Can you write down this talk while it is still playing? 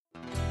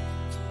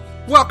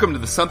Welcome to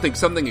the Something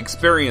Something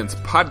Experience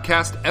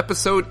podcast,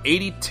 episode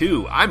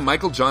 82. I'm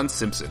Michael John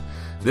Simpson.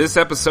 This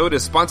episode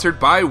is sponsored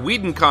by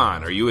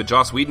WhedonCon. Are you a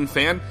Joss Whedon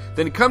fan?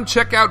 Then come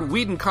check out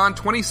WhedonCon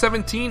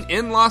 2017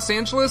 in Los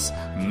Angeles,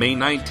 May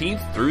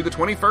 19th through the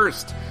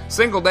 21st.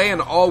 Single day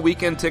and all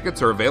weekend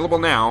tickets are available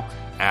now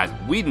at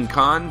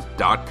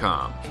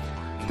WhedonCon.com.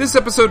 This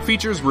episode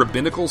features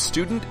rabbinical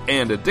student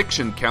and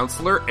addiction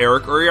counselor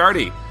Erik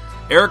Uriarte.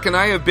 Erik and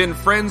I have been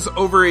friends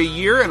over a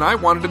year, and I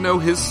wanted to know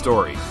his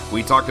story.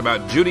 We talked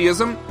about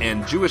Judaism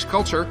and Jewish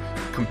culture,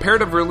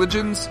 comparative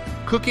religions,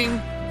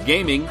 cooking,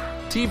 gaming,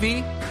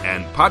 TV,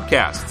 and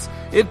podcasts.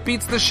 It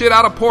beats the shit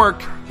out of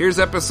pork. Here's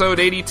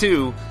episode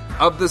 82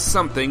 of the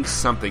Something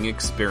Something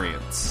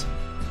Experience.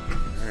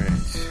 Alright,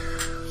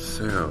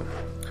 so,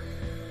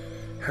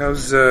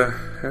 how's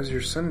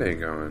your Sunday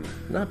going?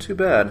 Not too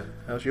bad.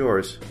 How's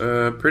yours?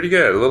 Pretty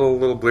good. A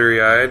little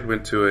bleary-eyed.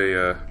 Went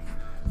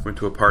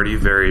to a party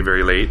very,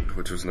 very late,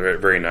 which was very,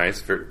 very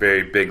nice.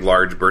 Very big,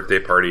 large birthday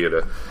party at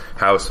a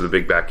house with a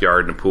big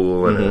backyard and a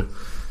pool and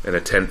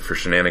a tent for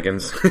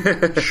shenanigans.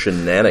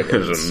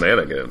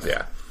 Shenanigans,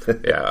 yeah.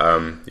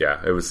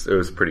 It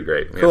was pretty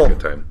great. We cool. had a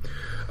good time.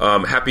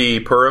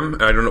 Happy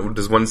Purim. I don't know.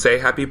 Does one say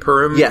Happy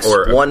Purim? Yes,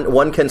 or,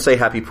 one can say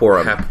Happy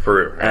Purim. Happy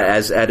Purim.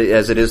 As it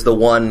is the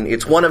one.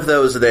 It's one of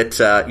those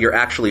that you're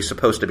actually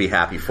supposed to be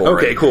happy for.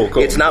 Okay, cool.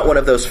 It's not one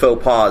of those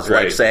faux pas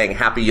like saying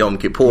Happy Yom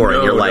Kippur,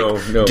 and you're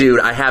like,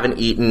 dude, I haven't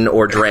eaten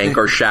or drank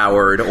or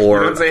showered or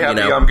you don't say Happy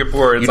Yom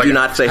Kippur. It's you do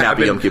not say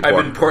Happy Yom Kippur. I've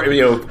been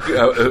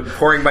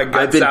pouring my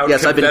guts out,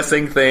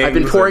 confessing things. I've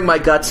been pouring my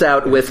guts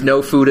out with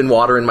no food and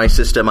water in my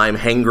system. I'm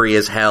hangry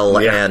as hell,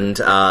 and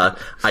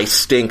I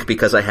stink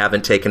because I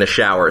haven't taken a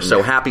shower.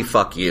 So happy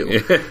fuck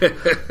you.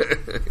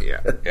 Yeah.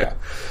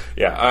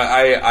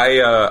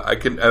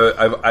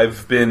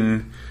 I've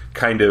been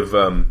kind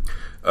of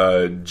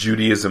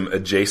Judaism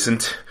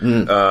adjacent.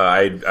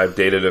 I've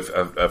dated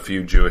a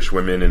few Jewish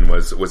women and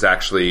was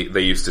actually,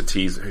 they used to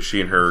tease,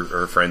 she and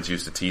her friends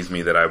used to tease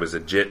me that I was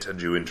a Jit, a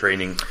Jew in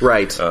training.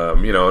 Right.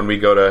 And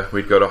we'd go to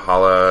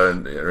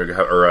challah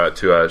or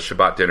to a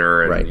Shabbat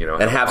dinner and,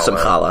 and have some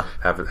challah.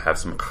 Have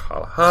some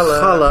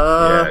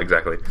challah. Yeah,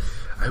 exactly.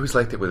 I always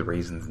liked it with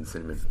raisins and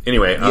cinnamon.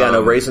 Anyway.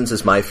 Raisins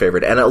is my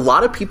favorite. And a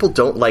lot of people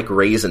don't like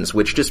raisins,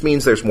 which just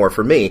means there's more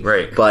for me.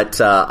 Right. But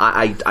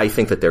I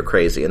think that they're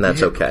crazy, and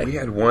that's okay. We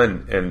had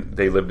one, and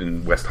they lived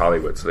in West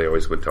Hollywood, so they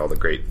always went to all the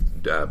great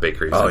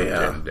bakeries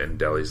and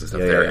delis and stuff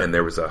there. Yeah. And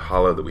there was a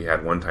challah that we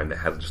had one time that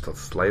had just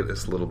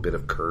this little bit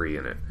of curry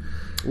in it.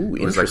 Ooh,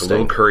 it was like a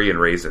little curry and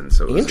raisins,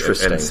 so it was,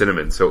 interesting. And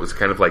cinnamon, so it was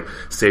kind of like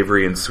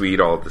savory and sweet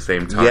all at the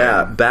same time.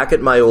 Yeah, back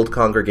at my old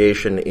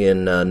congregation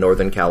in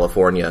Northern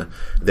California,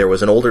 there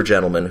was an older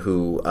gentleman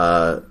who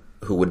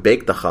would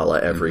bake the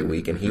challah every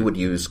week, and he would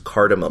use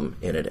cardamom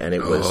in it, and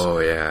it was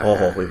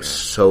it was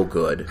so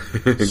good,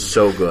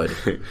 so good.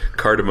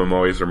 Cardamom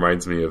always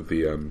reminds me of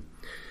the.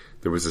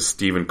 There was a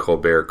Stephen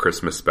Colbert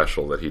Christmas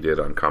special that he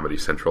did on Comedy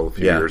Central a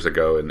few years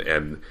ago,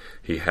 and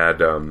he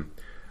had.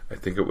 I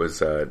think it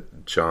was not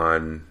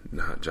John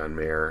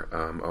Mayer.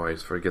 I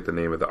forget the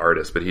name of the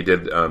artist, but he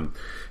did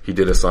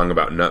a song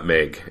about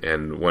nutmeg,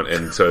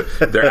 and so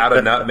they're out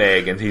of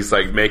nutmeg, and he's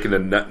like making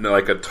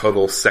a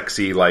total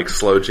sexy like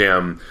slow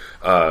jam,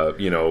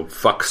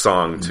 fuck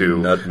song to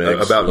nutmeg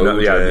about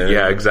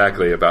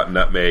exactly about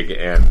nutmeg,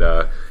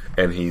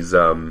 and he's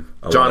John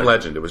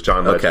Legend. It was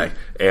John Legend, okay.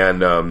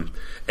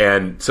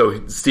 And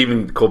so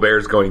Stephen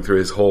Colbert's going through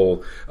his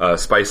whole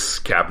spice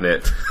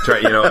cabinet,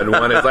 and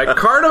one is like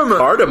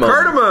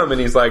cardamom,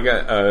 and he's like,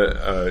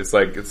 it's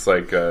like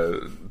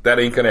that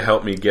ain't gonna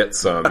help me get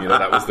some.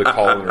 That was the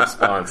call and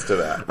response to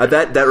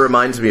that. That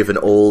reminds me of an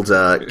old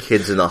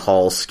Kids in the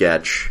Hall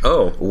sketch.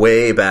 Oh,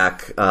 way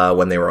back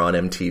when they were on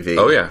MTV.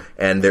 Oh yeah,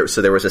 and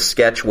there was a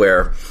sketch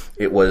where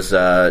it was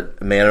a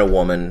man and a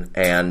woman,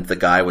 and the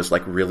guy was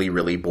like really,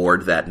 really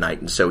bored that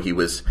night, and so he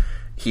was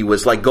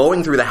like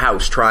going through the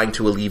house trying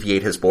to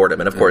alleviate his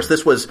boredom. And of course,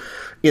 this was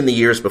in the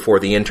years before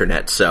the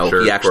internet,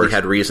 so he actually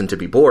had reason to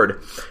be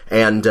bored.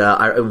 And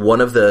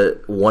one of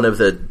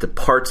the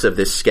parts of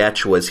this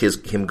sketch was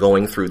him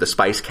going through the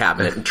spice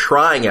cabinet and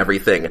trying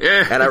everything.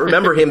 And I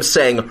remember him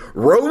saying,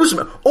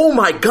 "Oh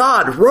my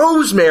God,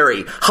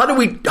 rosemary!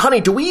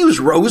 Honey, do we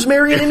use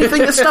rosemary in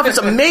anything? This stuff is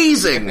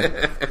amazing."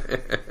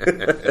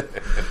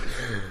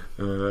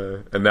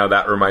 And now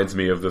that reminds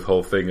me of the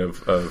whole thing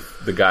of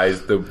the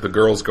guys, the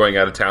girls going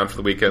out of town for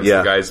the weekends. Yeah.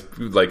 The guys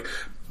like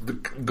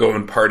go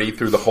and party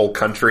through the whole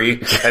country,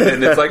 and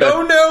then it's like,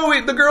 oh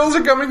no, the girls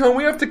are coming home.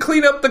 We have to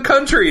clean up the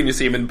country, and you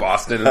see them in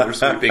Boston, and they're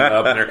sweeping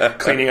up, and they're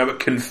cleaning up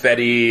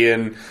confetti,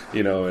 and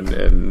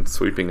and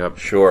sweeping up.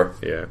 Sure,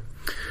 yeah.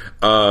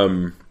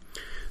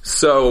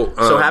 So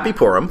happy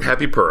Purim.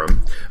 Happy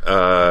Purim.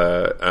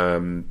 Tell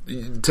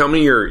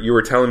me you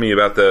were telling me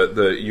about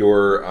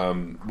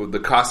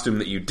the costume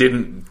that you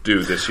didn't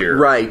do this year.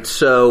 Right.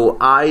 So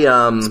I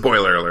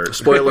Spoiler alert.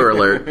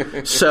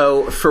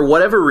 So for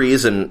whatever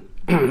reason,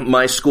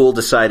 my school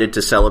decided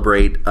to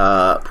celebrate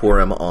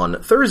Purim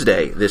on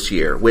Thursday this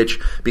year,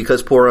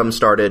 because Purim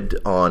started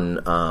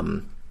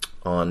on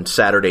on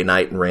Saturday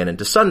night and ran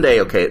into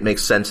Sunday, okay, it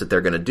makes sense that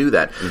they're going to do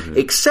that. Mm-hmm.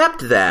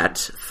 Except that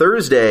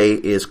Thursday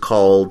is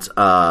called,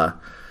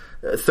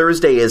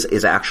 Thursday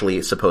is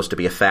actually supposed to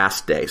be a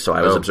fast day, so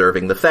I was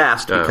observing the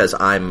fast because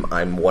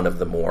I'm one of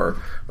the more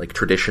like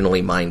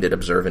traditionally minded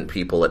observant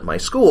people at my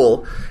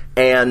school,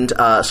 and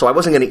so I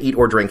wasn't going to eat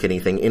or drink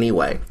anything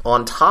anyway.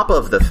 On top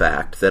of the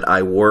fact that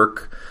I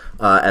work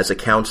as a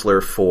counselor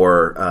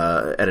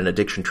at an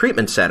addiction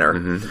treatment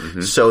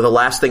center. So the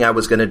last thing I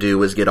was going to do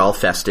was get all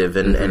festive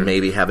and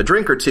maybe have a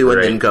drink or two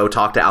and then go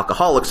talk to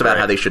alcoholics about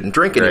how they shouldn't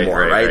drink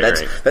anymore, right?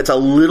 That's a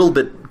little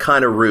bit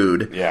kind of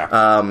rude.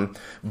 Yeah.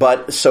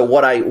 But so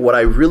what I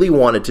really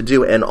wanted to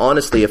do, and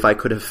honestly, if I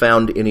could have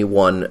found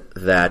anyone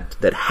that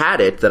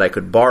had it that I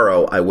could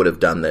borrow, I would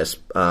have done this.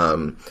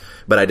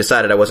 But I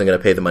decided I wasn't going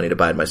to pay the money to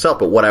buy it myself.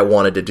 But what I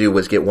wanted to do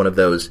was get one of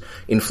those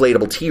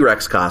inflatable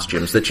T-Rex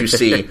costumes that you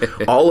see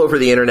all over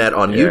the internet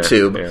on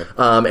YouTube,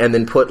 and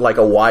then put like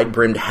a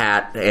wide-brimmed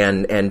hat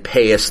and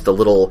payas the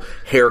little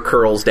hair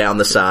curls down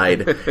the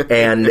side,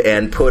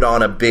 and put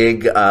on a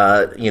big,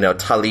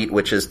 talit,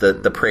 which is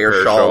the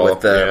prayer shawl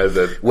with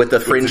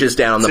the fringes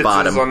down the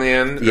bottom on the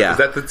end. Yeah, is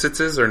that the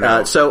tzitzis or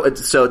no? So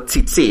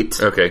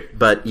tzitzit. Okay,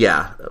 but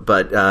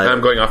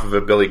I'm going off of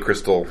a Billy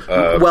Crystal.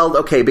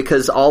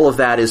 Because all of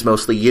that is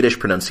mostly Yiddish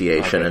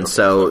pronunciation,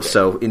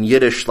 so in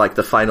Yiddish, like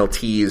the final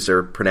T's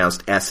are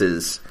pronounced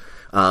S's,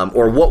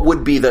 or what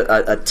would be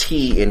a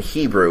T in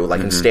Hebrew,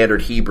 like in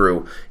standard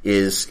Hebrew,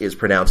 is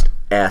pronounced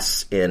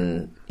S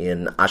in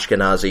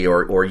Ashkenazi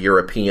or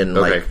European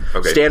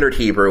standard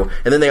Hebrew,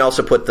 and then they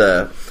also put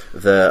the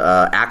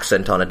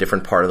accent on a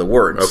different part of the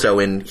word. Okay. So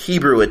in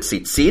Hebrew it's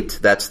tzitzit,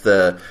 that's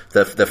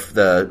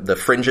the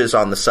fringes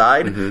on the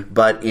side,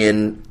 but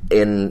in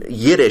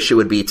Yiddish it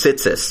would be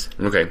tzitzis.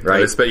 Okay,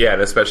 right?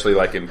 And especially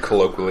like in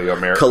colloquial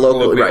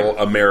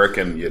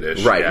American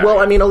Yiddish. Right. Yeah, well,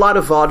 I mean, a lot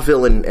of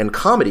vaudeville and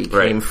comedy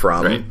came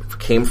from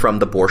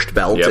the Borscht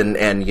Belt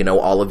and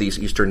all of these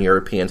Eastern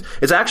Europeans.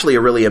 It's actually a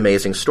really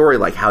amazing story,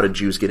 like how did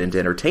Jews get into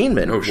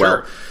entertainment? Oh,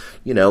 sure. Well,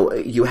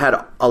 you had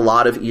a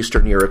lot of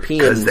Eastern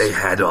Europeans. Because they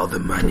had all the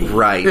money.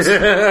 Right.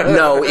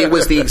 No, it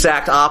was the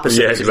exact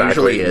opposite, as it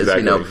usually is.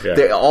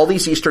 All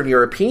these Eastern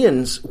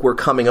Europeans were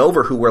coming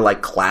over who were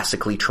like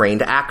classically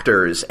trained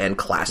actors and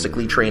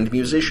classically trained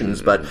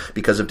musicians, but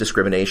because of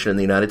discrimination in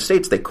the United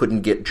States, they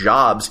couldn't get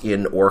jobs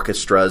in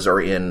orchestras or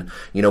in,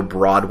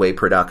 Broadway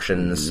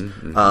productions,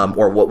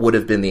 or what would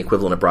have been the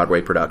equivalent of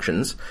Broadway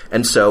productions.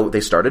 And so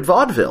they started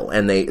vaudeville,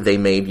 and they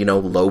made,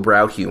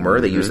 lowbrow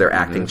humor. They used their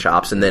acting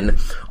chops, and then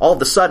all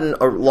of a sudden,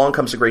 along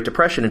comes the Great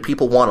Depression, and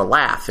people want to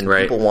laugh, and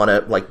people want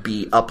to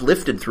be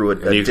uplifted through a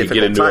difficult time. You can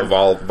get into a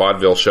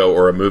vaudeville show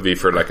or a movie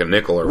for like a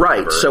nickel or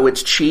whatever. Right. So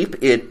it's cheap.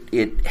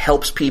 It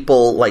helps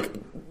people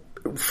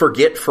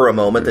forget for a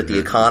moment that the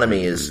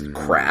economy is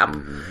crap,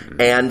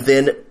 and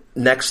then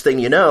next thing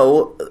you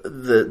know,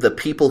 the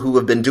people who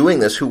have been doing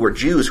this, who were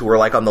Jews, who were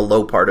like on the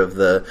low part of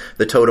the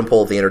totem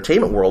pole of the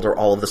entertainment world, are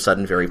all of a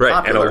sudden very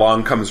popular. And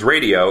along comes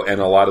radio,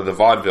 and a lot of the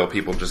vaudeville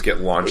people just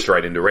get launched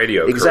right into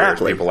radio careers.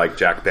 People like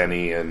Jack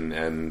Benny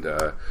and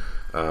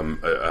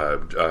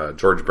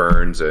George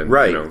Burns and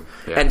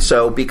And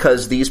so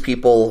because these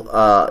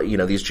people,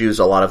 these Jews,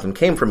 a lot of them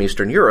came from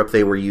Eastern Europe,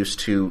 they were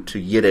used to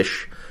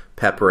Yiddish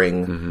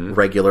peppering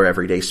regular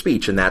everyday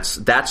speech, and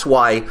that's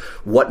why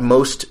what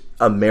most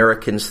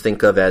Americans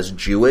think of as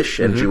Jewish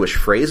and Jewish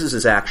phrases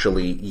is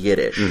actually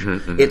Yiddish.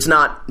 It's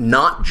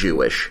not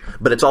Jewish,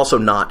 but it's also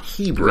not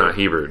Hebrew. Not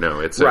Hebrew, no.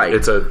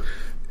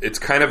 It's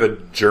kind of a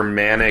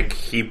Germanic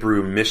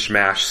Hebrew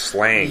mishmash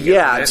slang.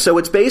 Yeah, so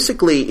it's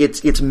basically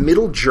it's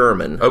Middle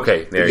German.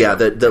 Okay, there you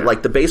go.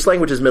 Like the base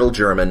language is Middle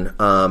German.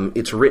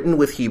 It's written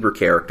with Hebrew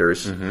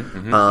characters,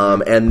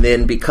 and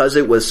then because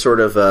it was sort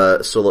of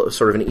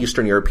an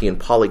Eastern European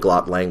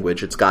polyglot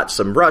language, it's got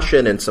some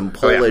Russian and some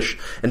Polish,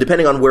 and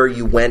depending on where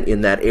you went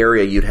in that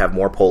area, you'd have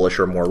more Polish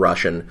or more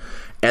Russian.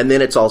 And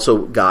then it's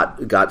also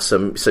got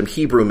some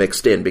Hebrew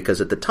mixed in, because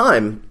at the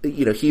time,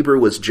 Hebrew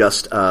was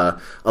just a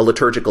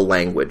liturgical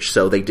language,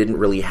 so they didn't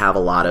really have a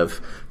lot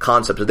of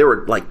concepts. There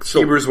were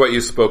Hebrew's what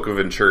you spoke of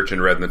in church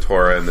and read in the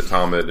Torah and the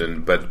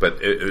Talmud, but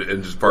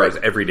as far as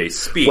everyday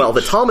speech. Well,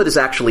 the Talmud is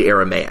actually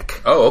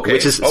Aramaic. Oh, okay.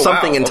 Which is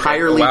something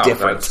entirely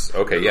different.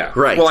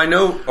 Right. Well, I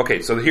know.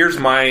 Okay, so here's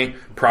my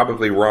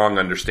probably wrong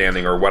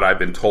understanding, or what I've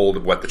been told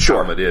of what the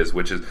Talmud is,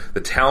 which is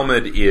the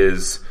Talmud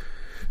is.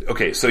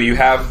 Okay, so you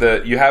have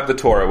the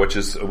Torah, which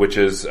is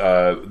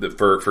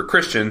for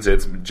Christians,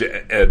 it's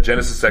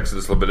Genesis,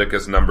 Exodus,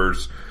 Leviticus,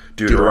 Numbers,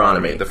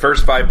 Deuteronomy. The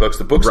first 5 books,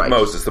 the books of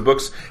Moses, the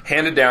books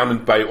handed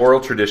down by oral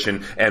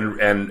tradition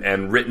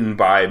and written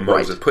by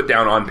Moses, put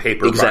down on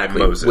paper by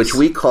Moses, which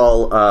we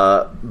call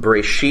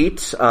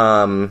Breshit.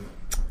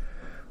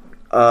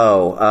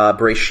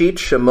 Breshit,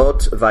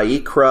 Shemot,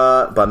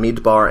 Vayikra,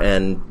 Bamidbar,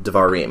 and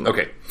Devarim.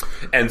 Okay.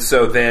 And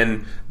so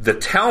then the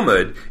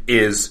Talmud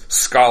is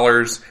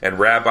scholars and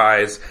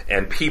rabbis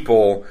and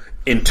people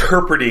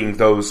interpreting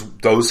those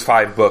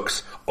 5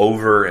 books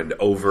over and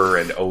over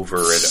and over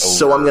and over.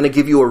 So I'm going to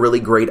give you a really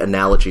great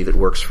analogy that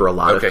works for a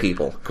lot of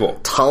people. Cool.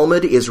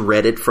 Talmud is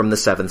Reddit from the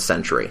 7th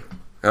century.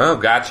 Oh,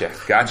 gotcha.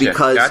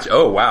 Because,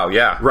 oh, wow,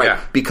 yeah. Right,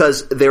 yeah.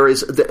 because there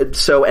is,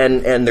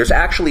 and there's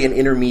actually an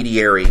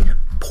intermediary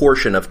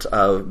portion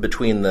of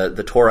between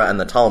the Torah and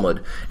the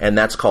Talmud, and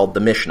that's called the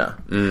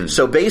Mishnah.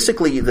 So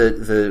basically,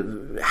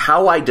 the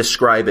how I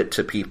describe it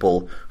to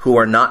people who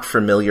are not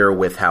familiar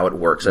with how it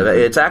works,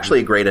 it's actually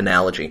a great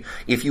analogy.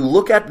 If you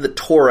look at the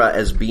Torah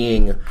as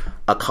being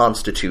a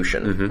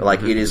constitution,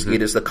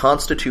 it is the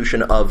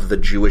constitution of the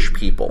Jewish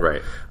people.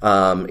 Right.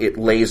 It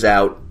lays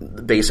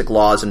out basic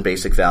laws and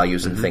basic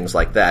values and things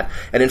like that.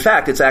 And in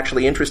fact, it's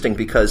actually interesting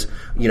because,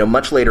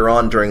 much later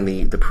on during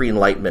the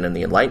pre-Enlightenment and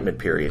the Enlightenment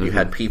period, you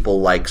had people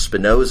like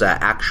Spinoza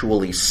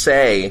actually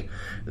say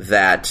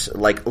that,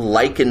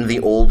 liken the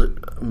old,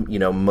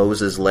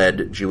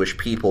 Moses-led Jewish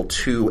people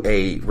to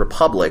a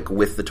republic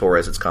with the Torah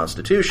as its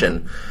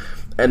constitution.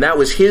 And that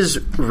was his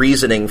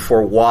reasoning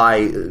for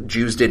why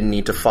Jews didn't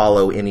need to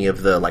follow any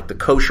of the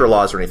kosher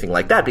laws or anything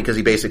like that, because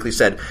he basically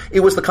said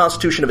it was the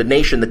constitution of a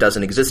nation that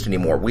doesn't exist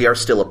anymore. We are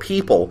still a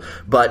people,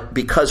 but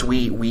because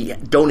we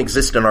don't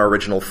exist in our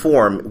original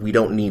form,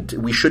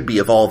 we should be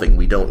evolving.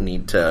 We don't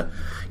need to,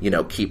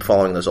 keep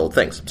following those old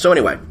things. So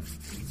anyway,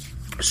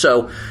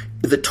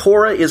 the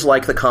Torah is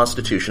like the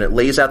Constitution. It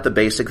lays out the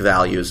basic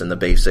values and the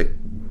basic,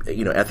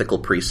 ethical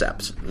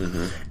precepts.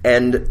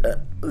 And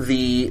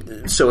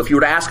so if you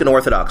were to ask an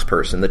Orthodox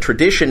person, the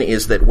tradition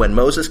is that when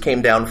Moses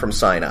came down from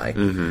Sinai,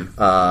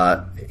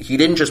 he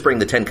didn't just bring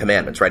the 10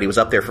 Commandments, right? He was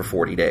up there for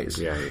 40 days.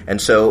 Yeah.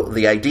 And so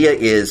the idea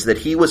is that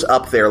he was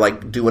up there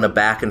doing a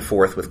back and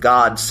forth with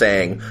God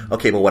saying,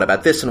 okay, but what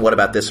about this and what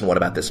about this and what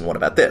about this and what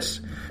about this?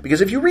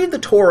 Because if you read the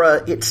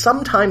Torah, it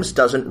sometimes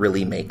doesn't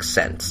really make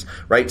sense,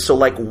 right? So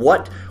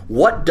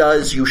what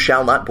does "you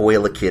shall not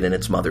boil a kid in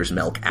its mother's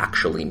milk"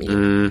 actually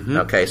mean?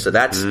 Okay, so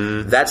that's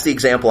the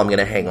example I'm going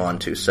to hang on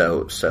to.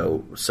 So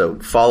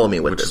follow me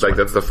with this.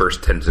 That's the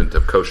first tenet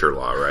of kosher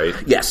law, right?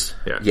 Yes.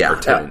 Yeah. Or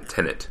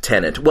tenet.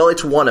 Tenet. Well,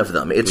 it's one of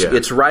them.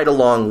 It's right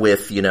along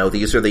with,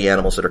 these are the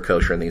animals that are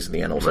kosher and these are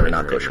the animals that are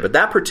not kosher. Right. But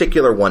that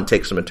particular one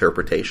takes some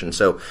interpretation.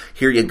 So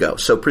here you go.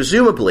 So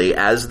presumably,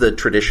 as the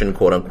tradition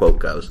quote unquote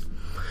goes,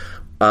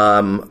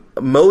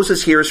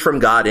 Moses hears from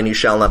God, and you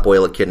shall not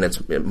boil a kid in its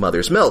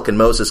mother's milk. And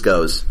Moses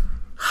goes,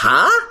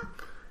 huh?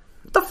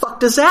 What the fuck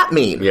does that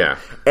mean? Yeah.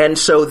 And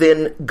so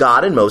then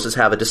God and Moses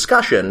have a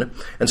discussion.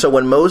 And so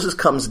when Moses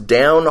comes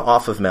down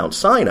off of Mount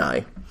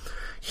Sinai,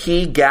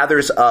 he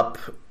gathers up,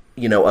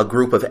 a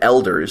group of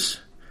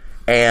elders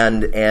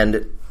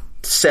and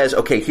says,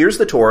 okay, here's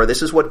the Torah,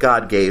 this is what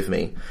God gave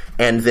me,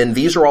 and then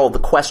these are all the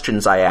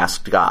questions I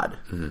asked God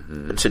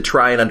to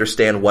try and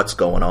understand what's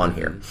going on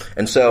here.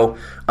 And so,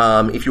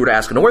 if you were to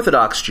ask an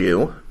Orthodox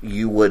Jew,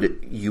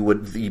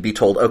 you'd be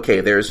told,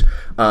 okay, there's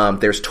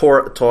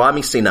Torah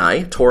mi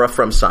Sinai, Torah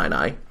from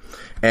Sinai,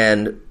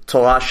 and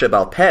Torah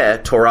Shebal Peh,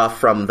 Torah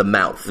from the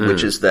mouth,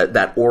 which is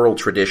that oral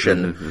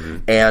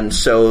tradition. And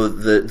so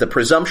the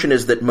presumption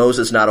is that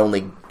Moses not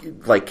only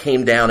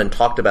came down and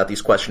talked about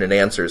these question and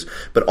answers,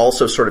 but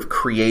also sort of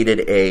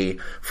created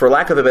for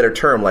lack of a better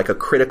term, a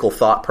critical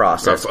thought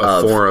process.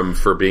 A forum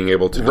for being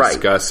able to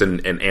discuss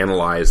and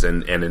analyze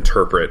and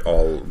interpret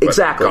all.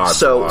 Exactly. God's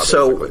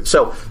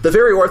so the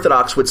very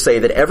Orthodox would say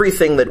that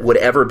everything that would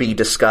ever be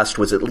discussed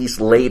was at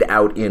least laid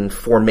out in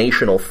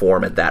formational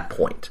form at that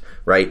point.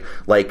 Right?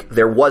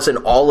 There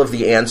wasn't all of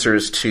the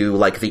answers to,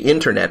 the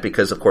internet,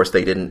 because, of course,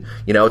 they didn't,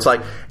 it's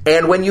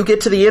and when you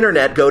get to the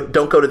internet, don't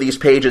go to these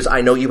pages. I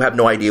know you have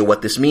no idea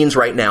what this means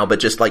right now, but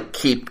just,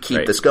 keep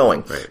right. this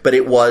going. Right. But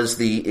it was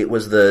the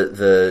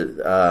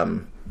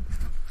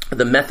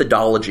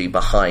methodology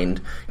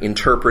behind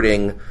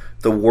interpreting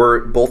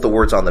both the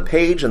words on the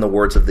page and the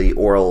words of the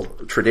oral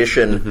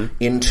tradition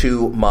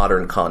into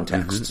modern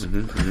contexts.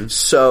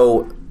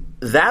 So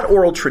that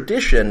oral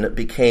tradition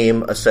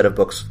became a set of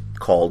books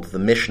called the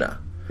Mishnah.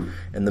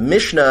 And the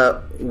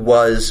Mishnah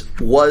was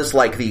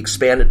the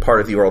expanded part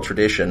of the oral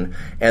tradition,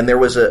 and there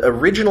was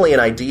originally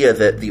an idea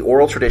that the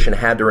oral tradition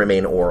had to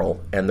remain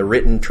oral, and the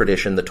written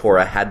tradition, the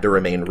Torah, had to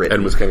remain written.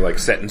 And was kind of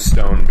set in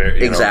stone,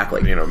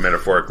 exactly.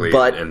 Metaphorically,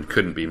 and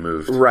couldn't be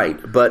moved. Right.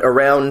 But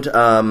around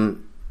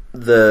the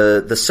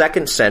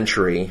 2nd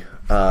century,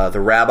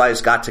 the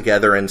rabbis got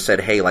together and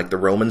said, hey, the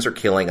Romans are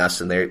killing us,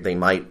 and they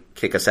might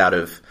kick us out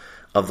of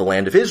the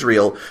land of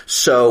Israel.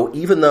 So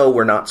even though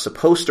we're not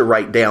supposed to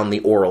write down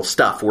the oral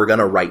stuff, we're going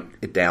to write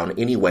it down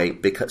anyway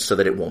so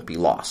that it won't be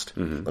lost.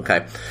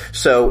 Okay.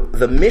 So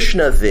the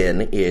Mishnah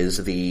then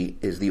is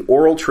the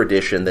oral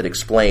tradition that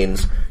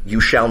explains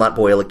you shall not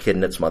boil a kid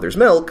in its mother's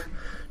milk,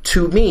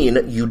 to mean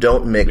you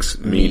don't mix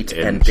meat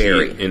and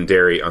dairy. And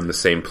dairy on the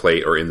same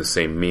plate or in the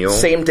same meal.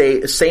 Same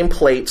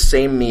plate,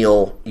 same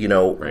meal,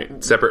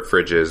 Right. Separate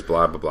fridges,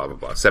 blah, blah, blah, blah,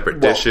 blah. Separate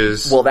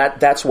dishes. Well,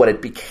 that's what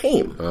it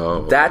became.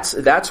 Oh.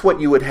 Okay. That's what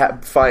you would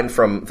find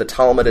from the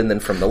Talmud and then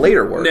from the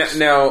later works.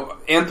 Now,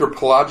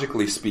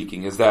 anthropologically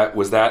speaking, was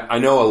that, I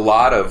know a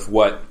lot of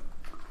what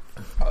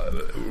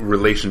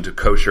relation to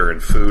kosher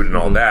and food and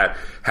all that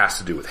has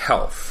to do with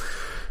health.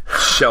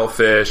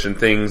 shellfish and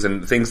things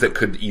that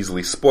could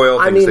easily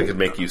spoil, things that could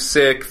make you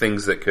sick,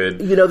 things that could...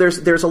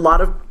 There's a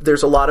lot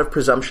of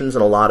presumptions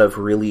and a lot of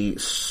really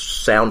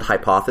sound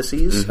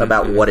hypotheses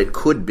about what it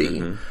could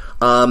be.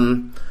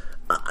 And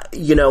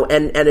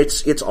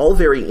it's all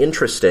very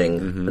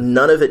interesting.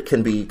 None of it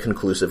can be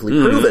conclusively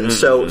proven.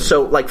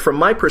 So like from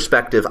my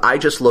perspective, I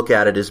just look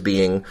at it as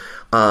being,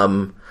 a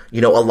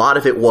lot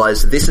of it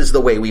was, this is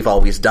the way we've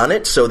always done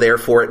it, so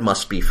therefore it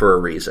must be for a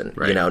reason.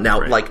 Right.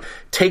 Like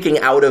taking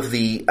out of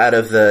the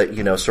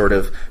sort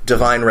of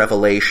divine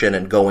revelation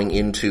and going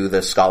into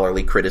the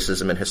scholarly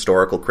criticism and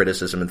historical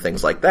criticism and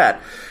things like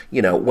that,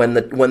 when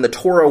the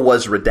Torah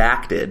was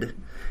redacted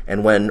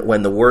and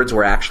when the words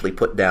were actually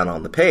put down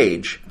on the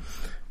page,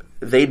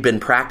 they'd been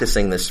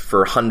practicing this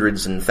for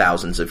hundreds and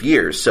thousands of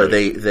years. So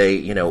they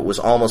it was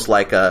almost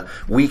like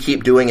we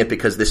keep doing it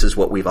because this is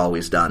what we've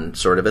always done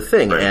sort of a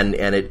thing. Right. And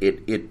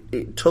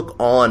it took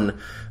on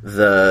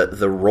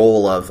the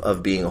role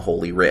of being a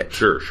holy writ.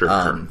 Sure.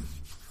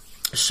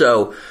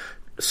 So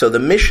the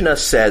Mishnah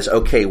says,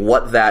 okay,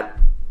 what that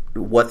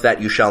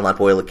you shall not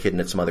boil a kid in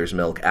its mother's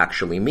milk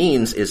actually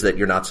means is that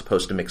you're not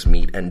supposed to mix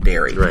meat and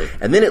dairy. Right.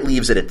 And then it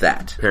leaves it at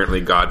that.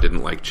 Apparently God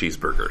didn't like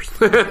cheeseburgers.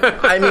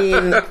 I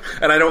mean...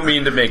 And I don't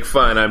mean to make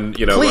fun.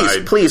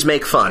 Please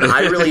make fun.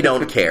 I really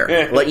don't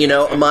care. One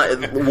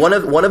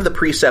of the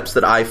precepts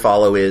that I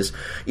follow is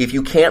if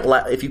you can't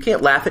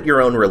laugh at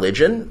your own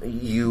religion,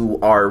 you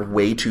are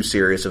way too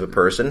serious of a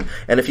person.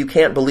 And if you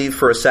can't believe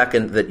for a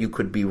second that you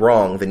could be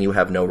wrong, then you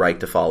have no right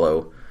to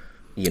follow...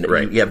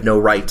 You have no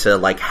right to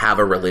have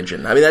a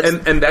religion. I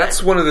mean,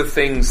 that's one of the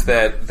things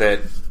that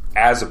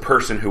as a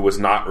person who was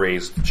not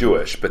raised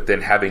Jewish, but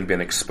then having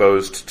been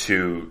exposed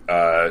to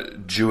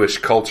Jewish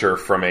culture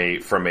from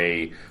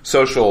a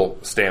social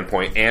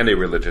standpoint and a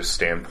religious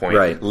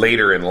standpoint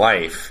later in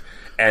life,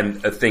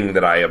 and a thing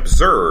that I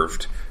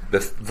observed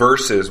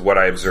versus what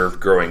I observed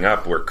growing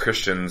up, where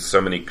Christians,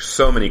 so many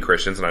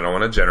Christians, and I don't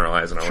want to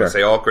generalize, and I don't want to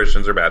say all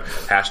Christians are bad.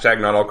 #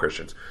 not all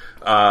Christians.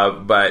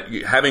 But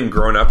having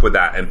grown up with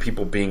that and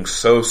people being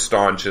so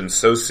staunch and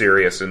so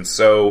serious and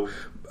so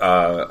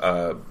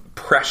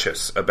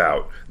precious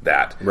about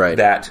that,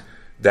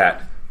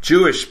 that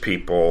Jewish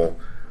people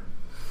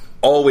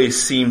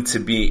always seem to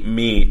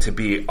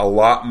be a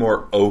lot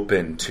more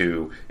open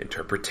to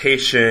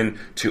interpretation,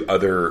 to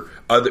other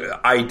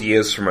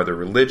ideas from other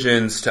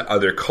religions, to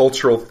other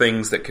cultural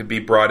things that could be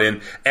brought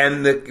in,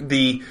 and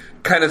the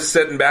kind of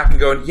sitting back and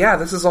going, yeah,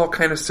 this is all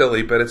kind of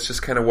silly, but it's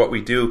just kind of what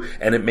we do,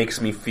 and it makes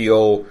me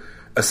feel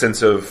a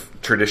sense of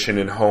tradition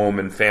and home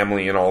and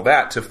family and all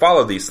that to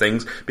follow these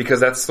things, because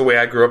that's the way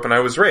I grew up and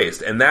I was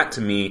raised, and that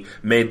to me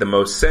made the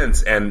most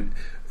sense. And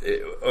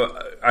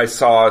I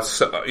saw,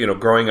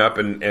 growing up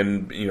and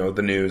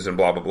the news and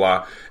blah, blah,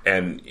 blah,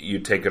 and you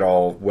take it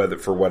all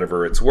for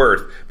whatever it's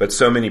worth, but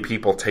so many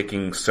people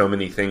taking so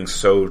many things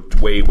so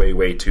way, way,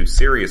 way too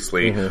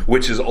seriously,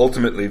 which is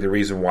ultimately the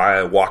reason why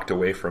I walked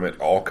away from it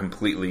all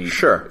completely.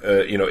 Sure.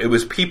 It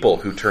was people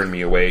who turned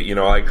me away.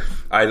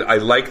 I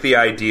like the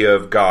idea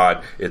of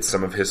God. It's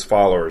some of his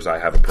followers I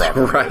have a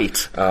problem with.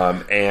 Right.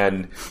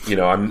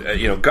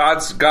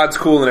 God's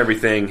cool and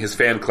everything. His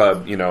fan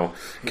club,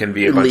 can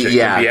be a bunch of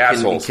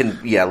assholes. Can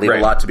leave a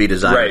lot to be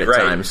desired at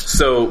times.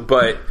 So,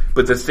 but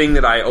the thing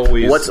that I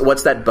always...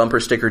 What's that bumper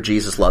sticker,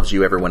 Jesus loves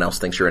you, everyone else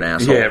thinks you're an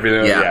asshole?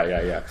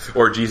 Yeah.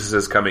 Or Jesus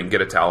is coming,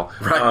 get a towel.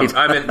 Right.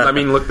 I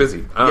mean, look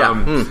busy.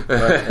 That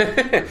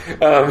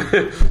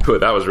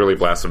was really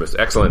blasphemous.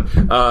 Excellent.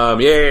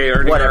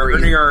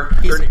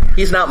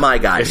 He's not my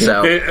guy,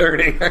 so...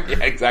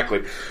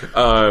 exactly.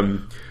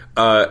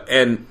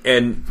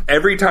 And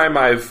every time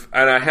I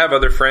have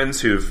other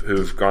friends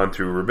who've gone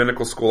through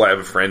rabbinical school. I have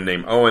a friend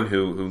named Owen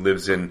who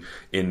lives in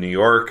New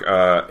York,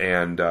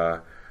 and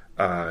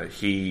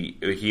he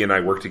and I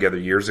worked together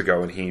years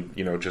ago, and he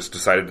just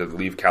decided to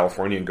leave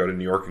California and go to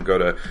New York and go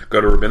to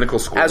rabbinical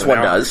school. As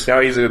one does.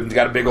 Now he's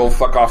got a big old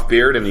fuck off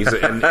beard, and he's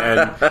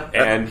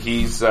and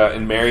he's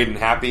married and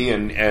happy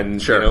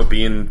and sure.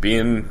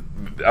 Being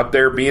up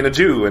there being a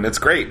Jew, and it's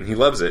great, and he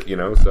loves it,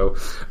 so,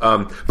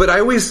 but I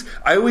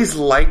always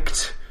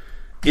liked,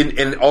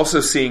 and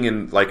also seeing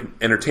in,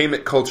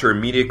 entertainment culture and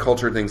media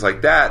culture and things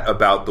like that,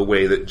 about the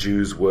way that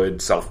Jews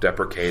would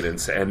self-deprecate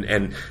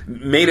and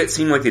made it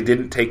seem like they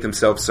didn't take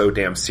themselves so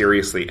damn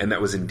seriously, and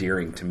that was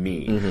endearing to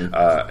me,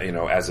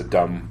 as a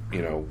dumb,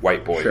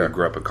 white boy who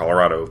grew up in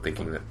Colorado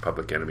thinking that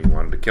Public Enemy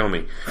wanted to kill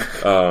me,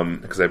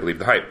 because I believed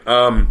the hype.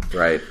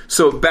 Right.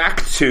 So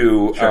back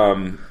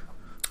to,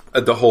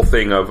 the whole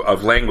thing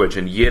of language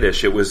and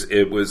Yiddish, it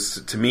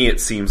was to me,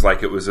 it seems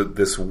like it was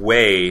this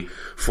way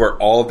for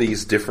all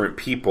these different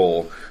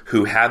people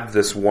who had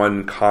this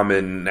one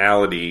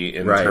commonality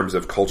in terms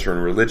of culture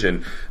and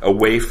religion, a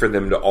way for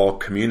them to all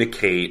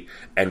communicate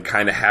and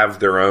kind of have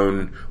their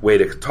own way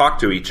to talk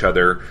to each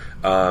other,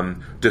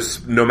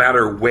 just no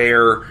matter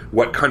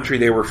what country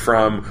they were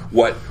from,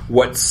 what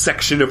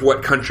section of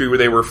what country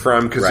they were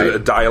from, because a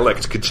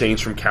dialect could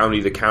change from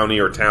county to county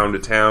or town to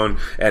town,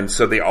 and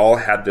so they all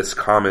had this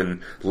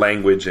common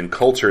language and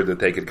culture that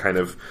they could kind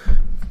of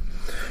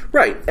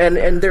Right,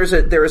 and there is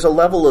a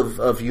level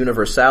of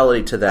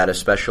universality to that,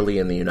 especially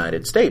in the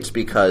United States,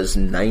 because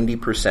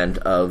 90%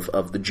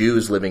 of the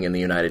Jews living in the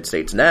United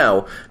States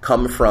now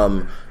come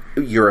from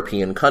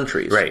European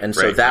countries. Right, and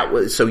so right.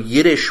 was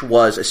Yiddish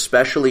was,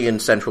 especially in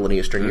Central and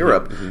Eastern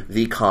Europe,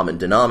 the common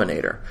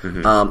denominator.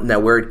 Now,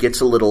 where it gets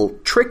a little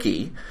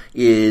tricky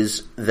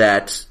is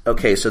that,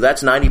 okay, so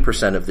that's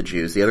 90% of the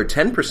Jews. The other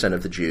 10%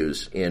 of the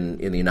Jews in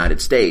the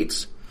United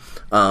States,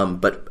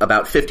 but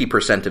about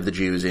 50% of the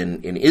Jews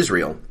in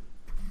Israel,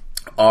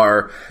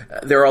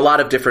 there are a lot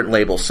of different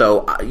labels.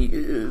 So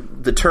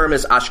the term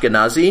is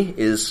Ashkenazi,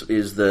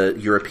 is the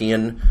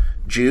European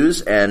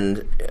Jews,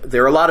 and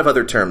there are a lot of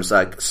other terms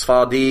like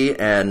Sfadi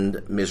and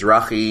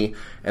Mizrahi,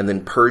 and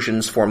then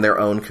Persians form their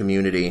own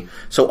community.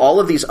 So all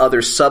of these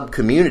other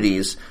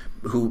sub-communities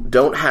who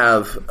don't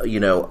have, a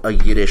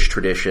Yiddish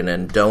tradition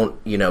and don't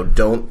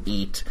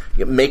eat,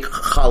 make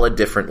challah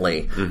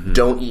differently,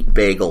 don't eat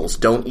bagels,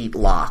 don't eat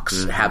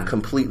lox, have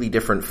completely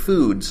different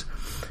foods,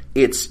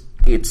 it's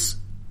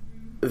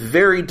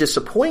very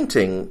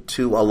disappointing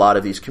to a lot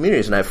of these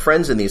communities. And I have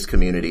friends in these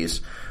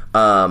communities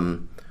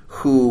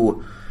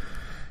who...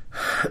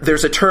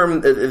 There's a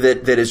term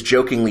that is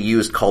jokingly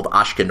used called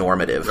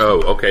Ashkenormative.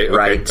 Oh, okay.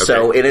 Right? Okay.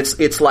 So, and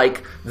it's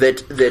like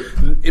that...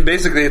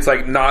 Basically, it's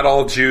like not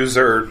all Jews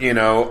are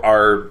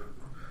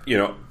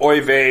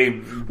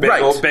oive,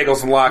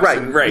 bagels and lox. Right.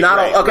 And, And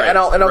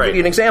I'll give you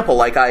an example.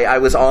 Like I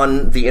was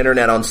on the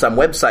internet on some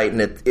website,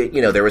 and it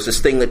there was this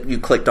thing that you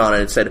clicked on,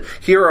 and it said,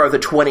 here are the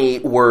 20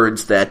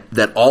 words that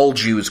all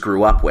Jews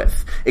grew up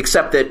with,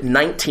 except that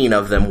 19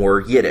 of them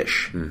were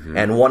Yiddish,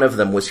 and one of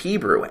them was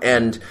Hebrew.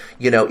 And,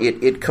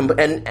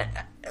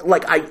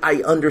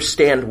 I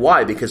understand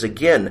why, because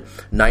again,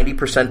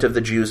 90% of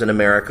the Jews in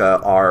America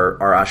are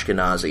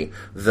Ashkenazi.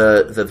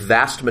 The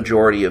vast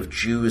majority of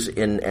Jews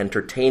in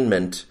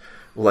entertainment,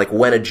 like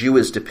when a Jew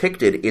is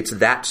depicted, it's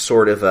that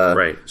sort of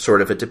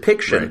a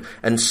depiction. Right.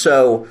 And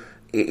so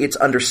it's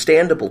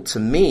understandable to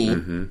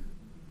me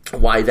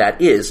why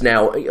that is.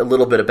 Now, a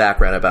little bit of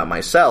background about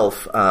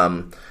myself.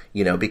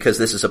 Because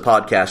this is a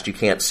podcast, you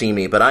can't see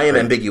me, but I am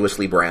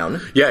ambiguously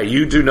brown. Yeah,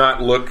 you do not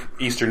look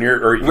Eastern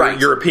or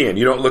European.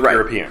 You don't look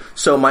European.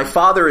 So my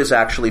father is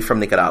actually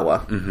from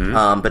Nicaragua,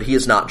 but he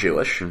is not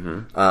Jewish.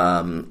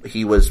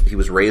 He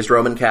was raised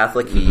Roman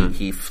Catholic.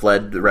 He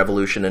fled the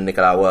revolution in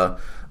Nicaragua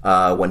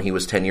when he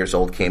was 10 years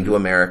old, came to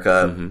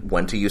America,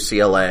 went to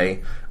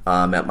UCLA,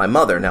 met my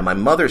mother. Now, my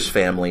mother's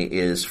family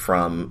is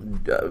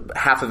from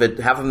half of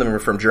them are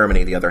from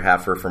Germany, the other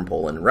half are from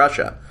Poland and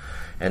Russia.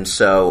 And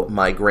so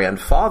my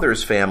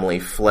grandfather's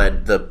family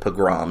fled the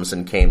pogroms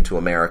and came to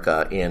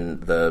America in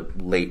the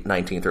late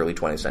 19th, early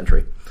 20th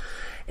century.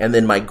 And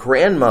then my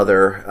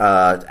grandmother,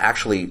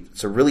 actually,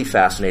 it's a really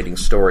fascinating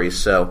story.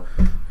 So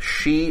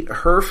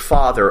her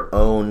father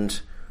owned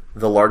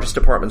the largest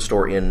department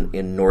store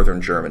in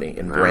northern Germany,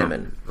 in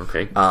Bremen.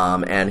 Okay.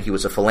 And he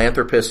was a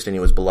philanthropist, and he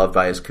was beloved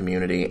by his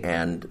community.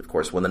 And, of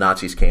course, when the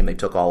Nazis came, they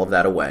took all of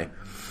that away.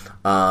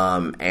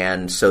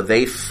 And so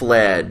they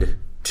fled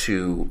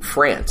to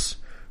France.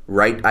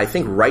 I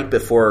think right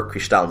before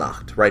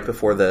Kristallnacht, right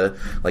before the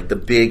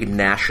big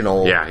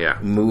national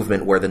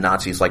movement where the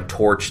Nazis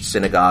torched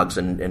synagogues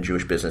and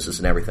Jewish businesses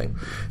and everything.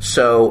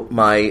 So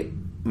my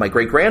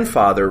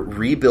great-grandfather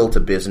rebuilt a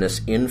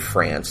business in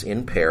France,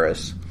 in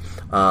Paris,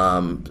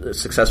 a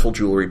successful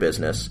jewelry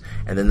business,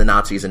 and then the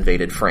Nazis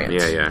invaded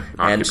France.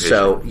 And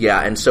so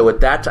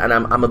at that time,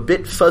 and I'm a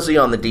bit fuzzy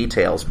on the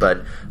details,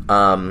 but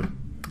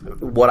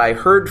what I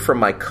heard from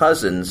my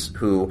cousins,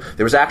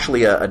 there was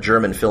actually a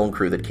German film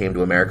crew that came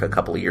to America a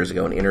couple of years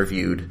ago and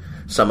interviewed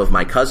some of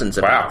my cousins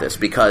about this,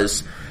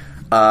 because,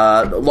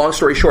 long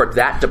story short,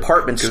 that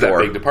department store...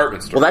 That big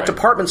department store. Well, that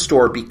department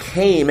store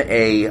became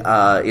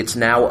it's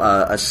now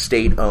a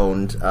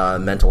state-owned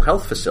mental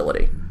health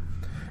facility.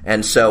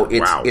 And so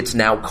it's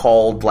now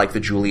called the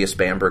Julius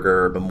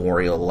Bamberger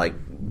Memorial,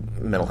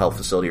 mental health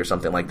facility or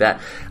something like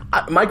that.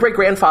 My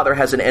great-grandfather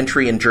has an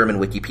entry in German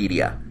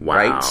Wikipedia,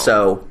 right?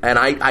 So, and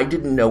I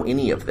didn't know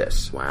any of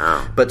this.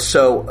 Wow. But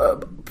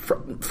so,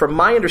 from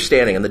my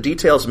understanding, and the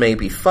details may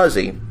be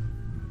fuzzy,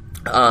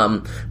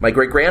 my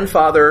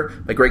great-grandfather,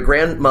 my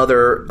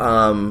great-grandmother,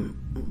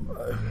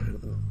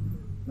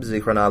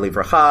 Zichrona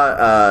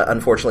Livracha,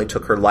 unfortunately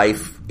took her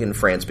life in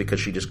France because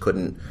she just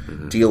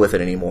couldn't deal with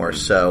it anymore.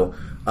 So,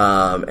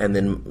 and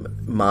then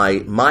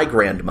my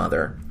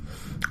grandmother,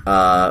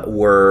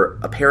 were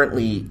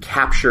apparently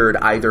captured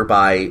either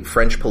by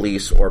French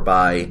police or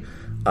by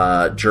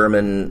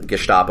German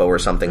Gestapo or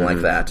something like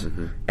that,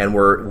 and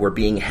were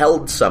being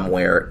held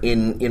somewhere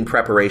in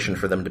preparation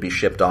for them to be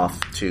shipped off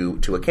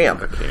to a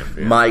camp.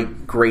 My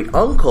great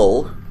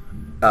uncle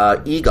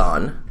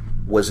Egon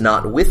was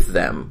not with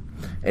them,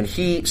 And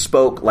he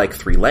spoke like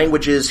 3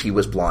 languages. He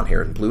was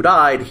blonde-haired and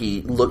blue-eyed.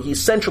 He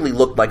essentially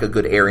looked like a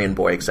good Aryan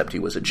boy, except he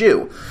was a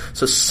Jew.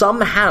 So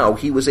somehow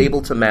he was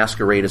able to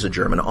masquerade as a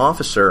German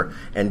officer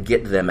and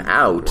get them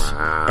out.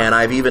 Wow. And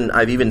I've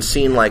even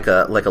seen like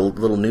a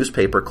little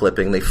newspaper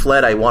clipping. They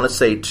fled, I want to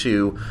say,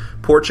 to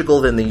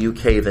Portugal, then the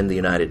UK, then the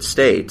United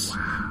States.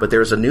 Wow. But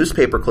there's a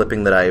newspaper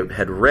clipping that I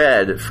had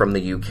read from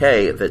the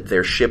UK that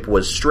their ship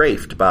was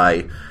strafed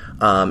by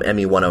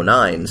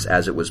ME-109s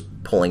as it was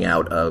pulling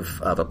out of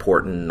a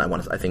port in,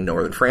 I think,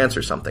 northern France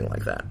or something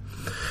like that.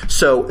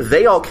 So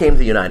they all came to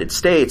the United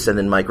States, and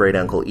then my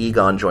great-uncle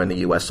Egon joined the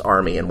U.S.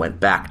 Army and went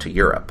back to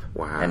Europe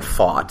and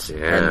fought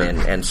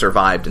and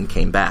survived and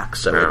came back.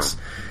 So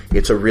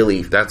it's a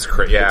really... That's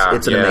crazy. Yeah,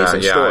 it's an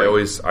amazing story.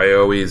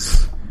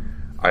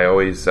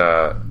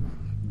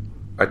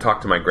 I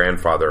talked to my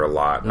grandfather a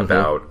lot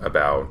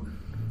about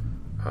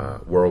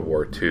World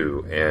War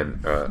II,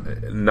 and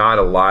not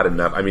a lot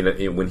enough. I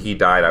mean, when he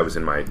died, I was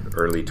in my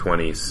early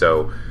 20s,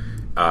 so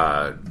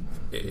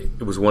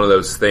it was one of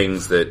those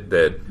things that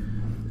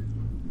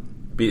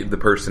the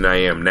person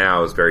I am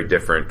now is very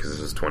different, because this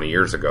was 20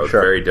 years ago. It's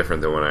very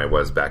different than when I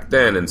was back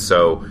then, and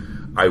so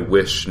I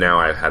wish now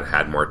I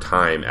had more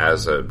time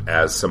as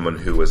someone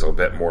who was a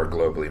bit more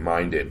globally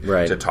minded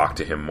to talk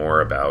to him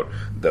more about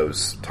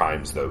those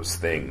times, those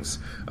things.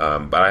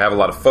 But I have a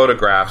lot of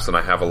photographs, and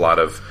I have a lot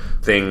of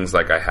things,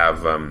 like I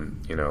have,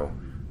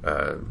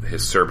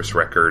 his service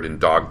record and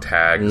dog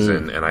tags,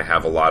 and I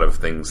have a lot of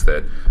things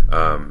that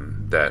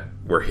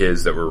were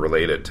his that were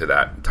related to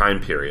that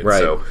time period.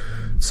 Right.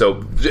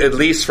 So at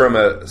least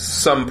from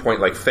some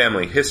point, like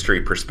family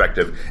history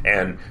perspective,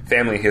 and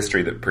family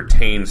history that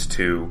pertains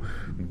to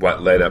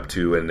what led up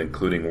to and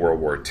including World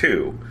War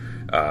II,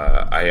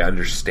 I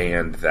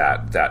understand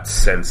that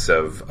sense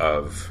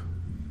of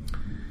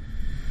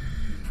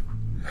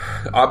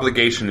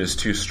obligation is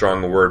too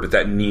strong a word, but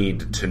that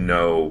need to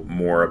know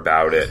more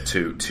about it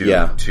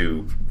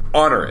to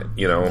honor it,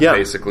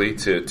 basically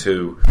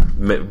to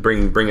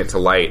bring it to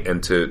light,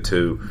 and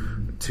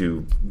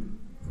to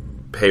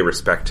pay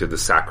respect to the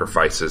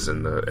sacrifices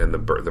and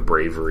the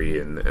bravery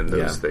and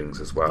those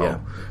things as well. Yeah.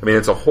 I mean,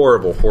 it's a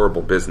horrible,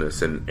 horrible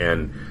business,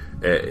 and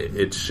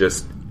it's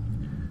just,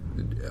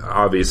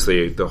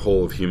 obviously the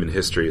whole of human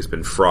history has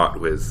been fraught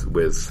with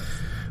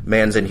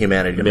man's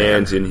inhumanity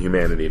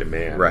to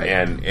man. Right.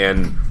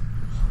 And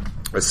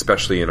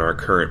especially in our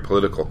current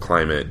political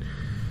climate,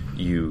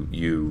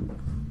 you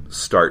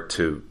start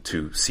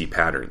to see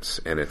patterns,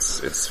 and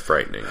it's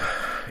frightening.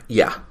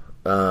 Yeah.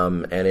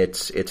 And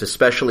it's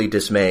especially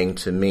dismaying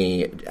to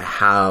me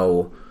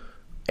how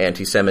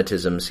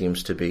anti-Semitism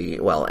seems to be,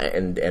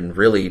 and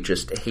really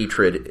just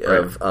hatred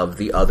of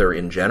the other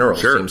in general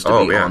seems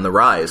to be on the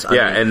rise. I mean,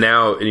 and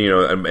now,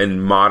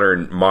 and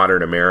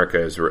modern America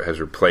has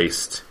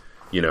replaced,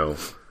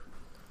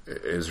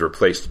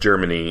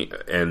 Germany,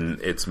 and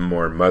it's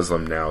more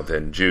Muslim now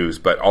than Jews,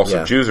 but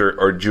also Jews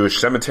are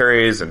Jewish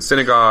cemeteries and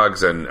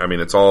synagogues, and I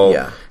mean, it's all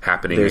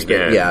happening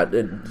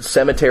again.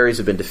 Cemeteries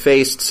have been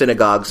defaced,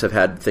 synagogues have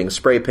had things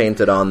spray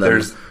painted on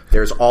them.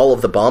 There's all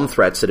of the bomb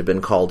threats that have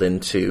been called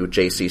into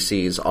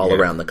JCCs all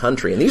around the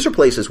country, and these are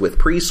places with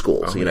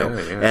preschools, and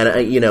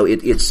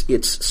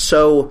it's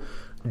so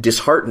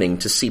disheartening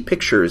to see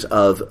pictures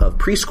of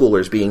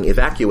preschoolers being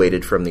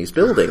evacuated from these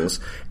buildings,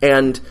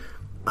 and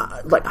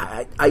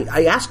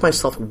I ask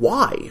myself,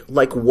 why?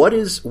 Like, what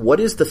is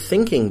the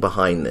thinking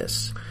behind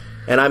this?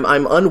 And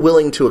I'm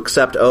unwilling to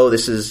accept,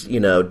 this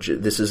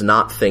is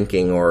not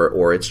thinking,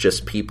 or it's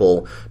just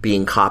people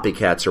being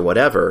copycats or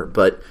whatever.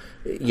 But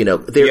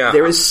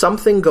there is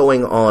something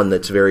going on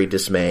that's very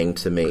dismaying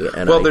to me.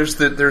 And there's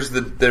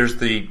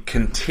the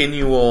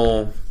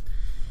continual.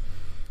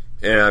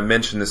 And I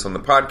mentioned this on the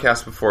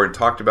podcast before and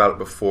talked about it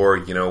before.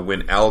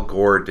 When Al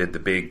Gore did the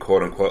big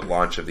quote unquote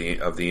launch of the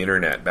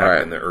internet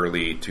back in the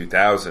early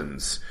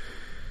 2000s,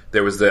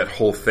 there was that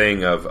whole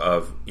thing of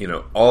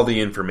all the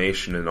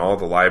information in all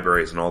the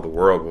libraries in all the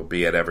world will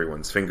be at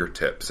everyone's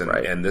fingertips,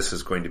 and this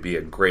is going to be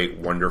a great,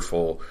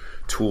 wonderful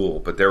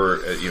tool. But there were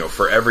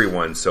for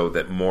everyone, so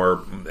that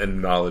more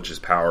and knowledge is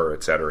power,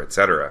 et cetera, et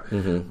cetera.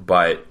 Mm-hmm.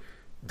 But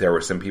there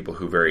were some people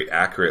who very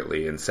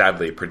accurately and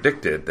sadly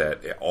predicted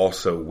that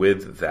also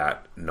with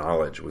that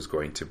knowledge was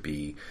going to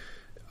be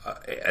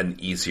an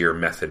easier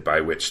method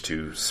by which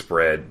to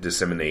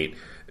disseminate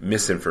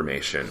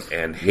misinformation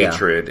and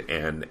hatred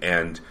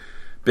and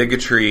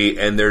bigotry.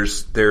 And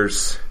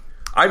there's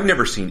I've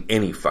never seen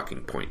any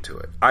fucking point to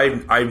it.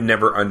 I've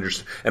never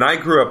understood. And I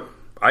grew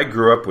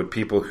up with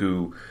people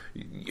who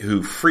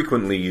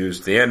frequently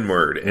used the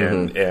N-word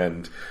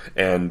and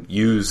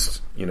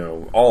used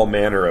all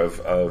manner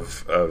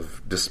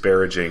of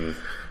disparaging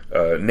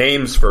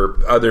names for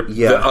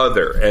the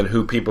other,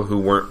 and people who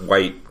weren't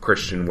white,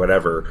 Christian,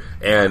 whatever,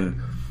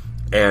 and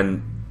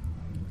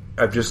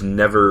I've just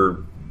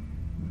never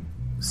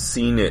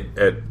seen it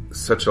at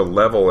such a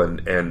level,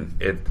 and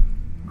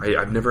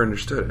I've never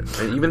understood it.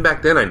 And even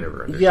back then, I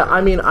never understood it. Yeah,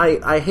 I mean,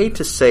 I hate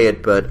to say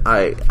it, but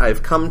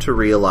I've come to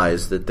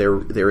realize that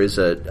there is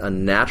a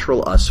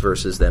natural us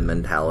versus them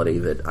mentality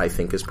that I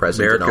think is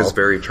present in all. America's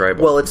very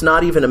tribal. Well, it's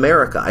not even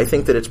America. I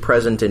think that it's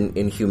present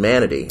in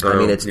humanity. I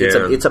mean,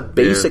 it's a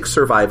basic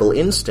survival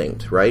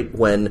instinct, right?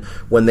 When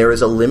there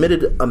is a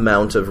limited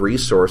amount of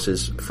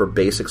resources for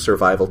basic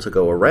survival to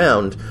go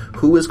around,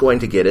 who is going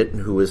to get it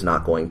and who is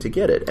not going to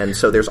get it? And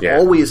so there's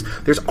always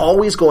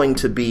going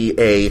to be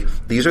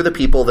these are the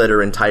people that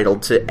are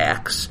entitled to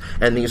X,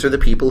 and these are the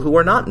people who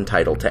are not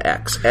entitled to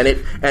X. And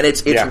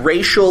it's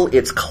racial,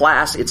 it's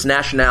class, it's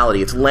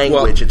nationality, it's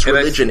language, it's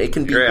religion. It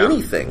can be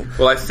anything.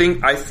 Well, I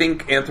think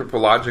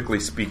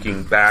anthropologically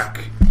speaking,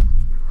 back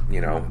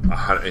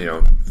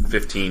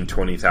 15,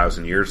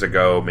 20,000 years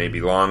ago,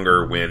 maybe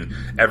longer, when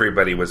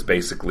everybody was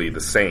basically the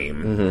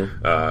same.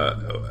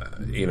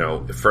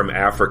 From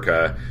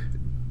Africa,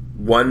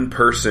 one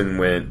person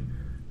went,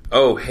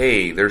 "Oh,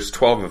 hey, there's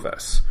 12 of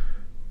us.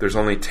 There's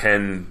only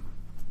 10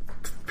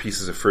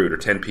 pieces of fruit or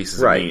 10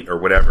 pieces of meat or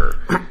whatever.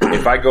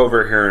 If I go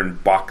over here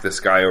and balk this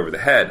guy over the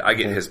head, I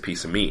get his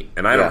piece of meat,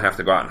 and I don't have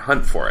to go out and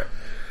hunt for it.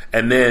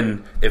 And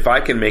then if I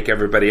can make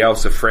everybody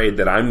else afraid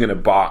that I'm going to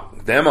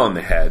balk them on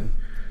the head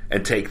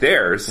and take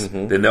theirs,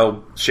 then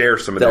they'll share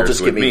some of theirs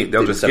with me.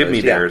 They'll just give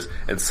me theirs.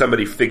 And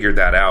somebody figured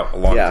that out a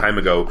long time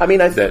ago. I mean,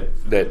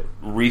 that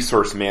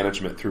resource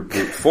management through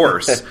brute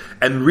force,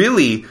 and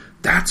really,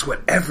 that's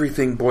what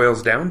everything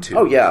boils down to.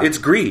 Oh, yeah. It's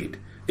greed.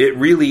 It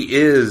really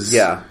is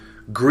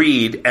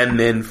greed, and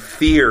then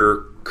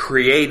fear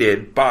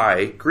created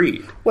by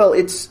greed. Well,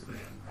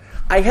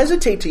 I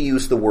hesitate to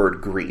use the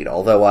word greed,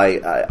 although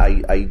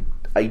I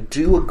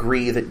do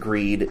agree that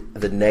greed,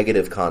 the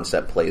negative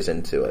concept, plays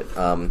into it.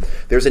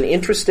 There's a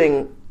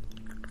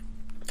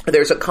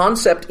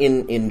concept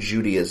in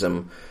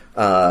Judaism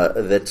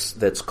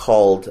that's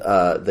called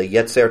the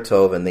Yetzer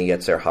Tov and the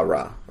Yetzer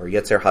Hara, or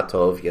Yetzer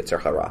HaTov,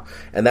 Yetzer Hara,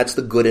 and that's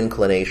the good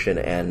inclination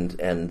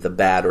and the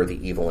bad or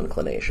the evil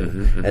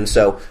inclination. And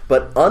so,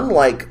 but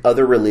unlike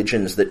other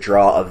religions that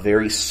draw a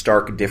very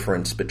stark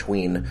difference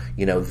between,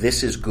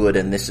 this is good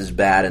and this is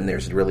bad, and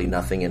there's really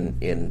nothing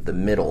in the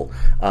middle,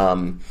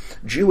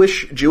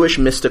 Jewish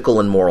mystical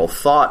and moral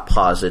thought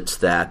posits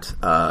that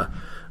the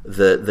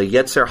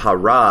Yetzer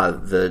Hara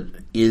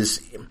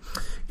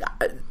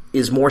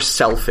is more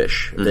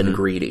selfish than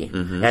greedy.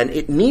 And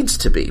it needs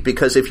to be,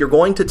 because if you're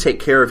going to take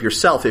care of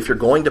yourself, if you're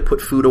going to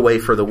put food away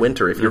for the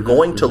winter, if you're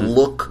going to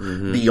look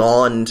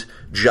beyond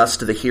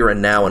just the here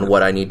and now and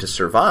what I need to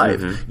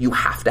survive, you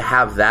have to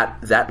have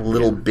that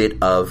little bit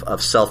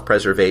of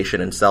self-preservation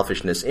and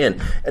selfishness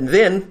in. And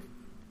then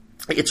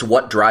it's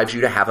what drives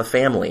you to have a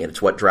family, and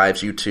it's what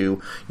drives you to,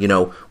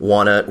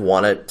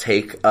 wanna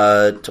take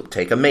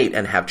a mate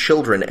and have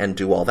children and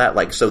do all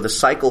that. So the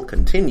cycle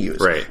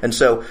continues. Right. And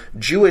so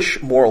Jewish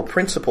moral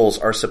principles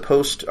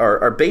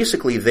are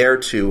basically there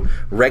to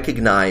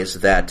recognize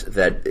that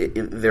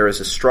there is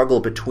a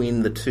struggle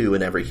between the two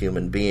in every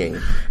human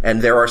being.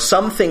 And there are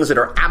some things that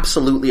are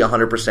absolutely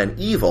 100%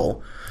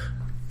 evil,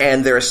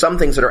 and there are some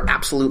things that are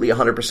absolutely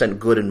 100%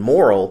 good and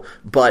moral,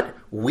 but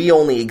we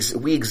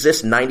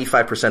exist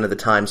 95% of the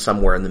time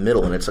somewhere in the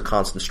middle, and it's a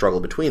constant struggle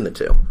between the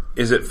two.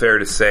 Is it fair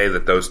to say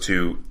that those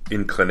two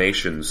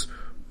inclinations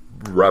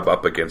rub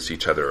up against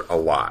each other a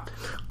lot?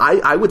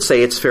 I would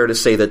say it's fair to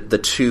say that the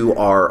two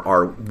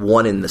are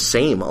one in the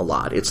same a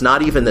lot. It's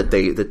not even that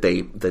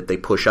they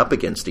push up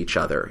against each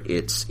other.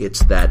 It's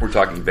that we're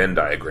talking Venn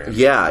diagrams.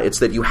 Yeah, it's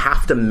that you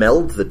have to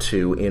meld the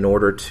two in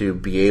order to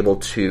be able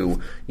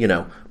to,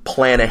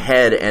 plan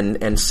ahead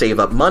and save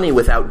up money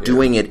without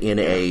doing it in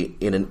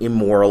an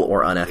immoral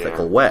or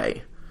unethical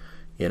way.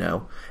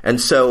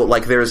 And so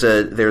there's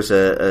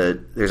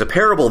a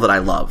parable that I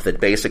love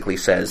that basically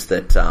says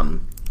that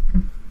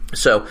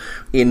so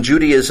in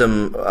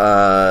Judaism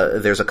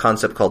there's a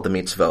concept called the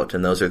mitzvot,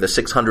 and those are the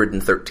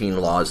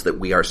 613 laws that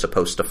we are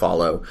supposed to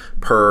follow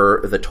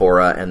per the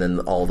Torah, and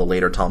then all the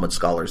later Talmud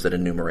scholars that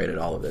enumerated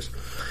all of this.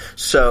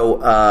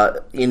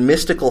 So in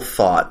mystical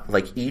thought,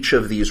 each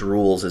of these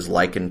rules is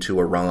likened to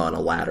a rung on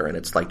a ladder, and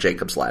it's like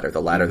Jacob's ladder, the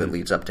ladder that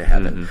leads up to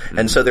heaven.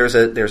 And so there's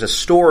a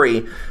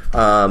story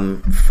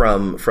from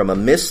a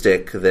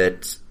mystic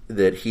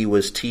that he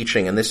was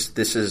teaching, and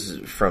this is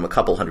from a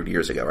couple hundred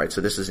years ago, right?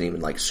 So this isn't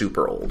even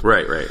super old.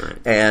 Right.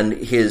 And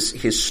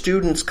his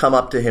students come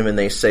up to him and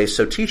they say,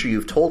 "So teacher,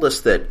 you've told us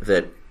that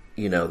the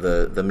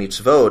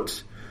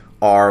mitzvot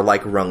are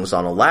like rungs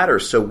on a ladder.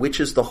 So which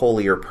is the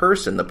holier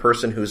person? The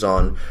person who's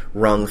on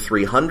rung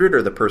 300,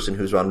 or the person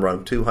who's on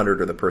rung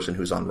 200, or the person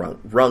who's on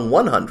rung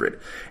 100?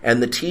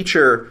 And the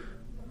teacher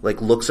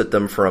looks at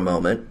them for a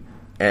moment,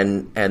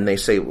 and they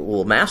say,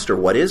 "Well, master,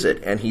 what is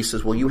it?" And he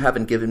says, "Well, you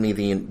haven't given me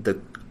the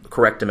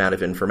correct amount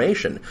of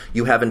information.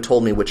 You haven't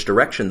told me which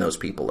direction those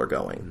people are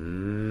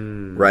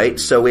going." Right?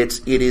 So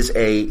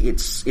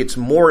it's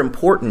more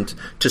important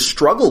to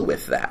struggle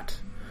with that.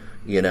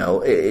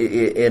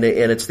 And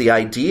it's the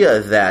idea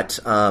that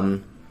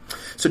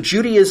So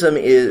Judaism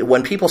is,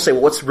 when people say,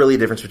 well, what's really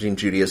the difference between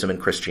Judaism and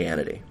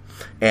Christianity?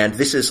 And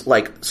this is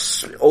like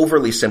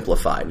overly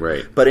simplified.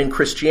 Right. But in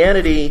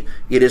Christianity,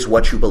 it is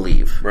what you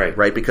believe.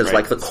 Right? Because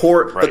like the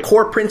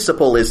core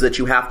principle is that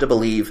you have to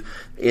believe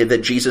that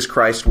Jesus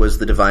Christ was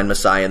the divine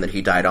Messiah and that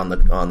he died on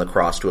the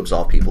cross to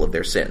absolve people of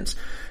their sins.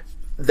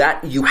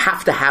 That you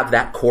have to have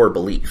that core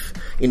belief.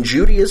 In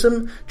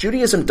Judaism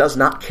does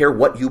not care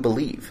what you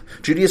believe.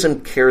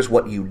 Judaism cares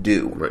what you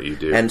do. What you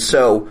do. And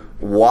so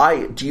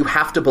why do you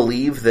have to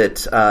believe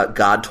that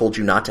God told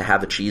you not to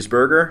have a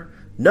cheeseburger?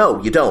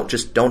 No, you don't.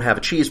 Just don't have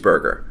a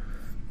cheeseburger.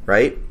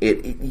 Right?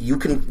 You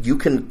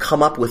can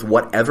come up with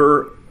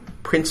whatever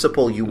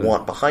principle you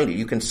want behind it.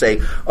 You can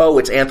say, oh,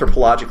 it's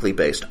anthropologically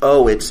based.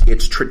 Oh, it's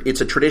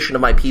a tradition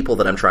of my people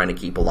that I'm trying to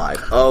keep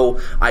alive.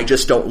 Oh, I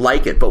just don't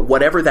like it. But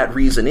whatever that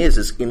reason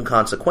is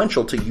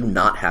inconsequential to you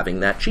not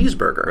having that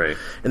cheeseburger. Right.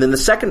 And then the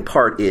second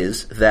part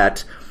is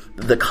that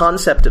the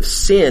concept of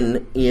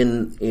sin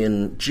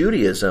in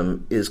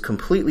Judaism is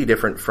completely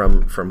different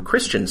from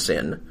Christian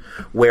sin,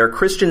 where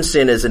Christian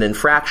sin is an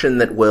infraction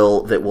that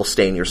will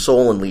stain your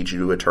soul and lead you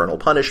to eternal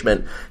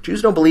punishment.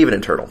 Jews don't believe in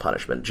eternal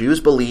punishment. Jews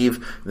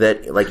believe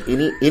that like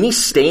any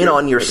stain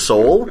on your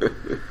soul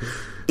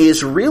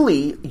is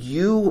really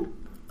you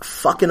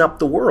fucking up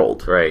the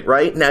world.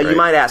 Right? Now you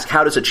might ask,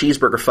 how does a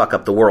cheeseburger fuck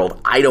up the world?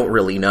 I don't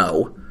really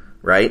know.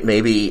 Right?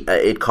 Maybe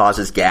it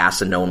causes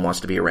gas and no one wants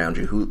to be around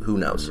you. Who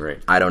knows?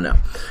 Right. I don't know.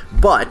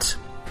 But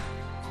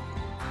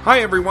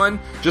Hi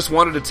everyone, just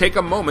wanted to take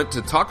a moment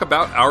to talk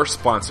about our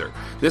sponsor.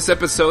 This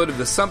episode of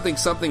the Something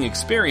Something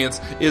Experience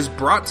is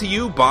brought to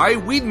you by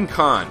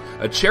WhedonCon,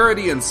 a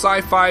charity and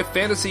sci-fi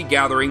fantasy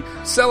gathering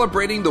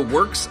celebrating the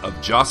works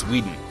of Joss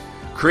Whedon.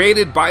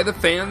 Created by the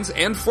fans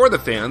and for the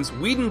fans,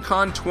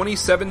 WhedonCon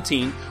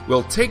 2017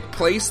 will take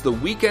place the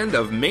weekend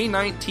of May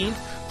 19th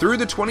through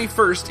the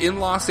 21st in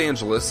Los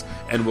Angeles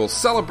and will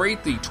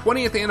celebrate the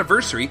 20th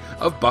anniversary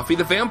of Buffy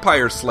the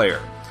Vampire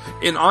Slayer.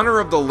 In honor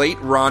of the late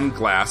Ron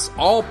Glass,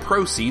 all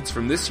proceeds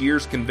from this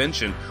year's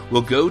convention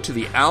will go to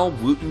the Al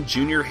Wooten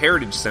Jr.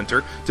 Heritage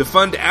Center to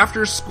fund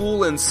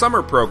after-school and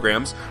summer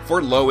programs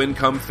for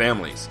low-income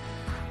families.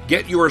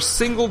 Get your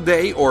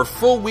single-day or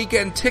full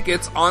weekend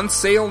tickets on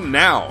sale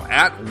now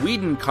at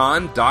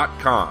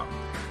WhedonCon.com.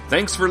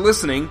 Thanks for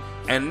listening,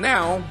 and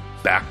now,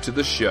 back to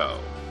the show.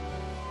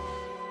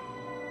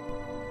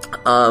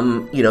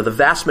 The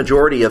vast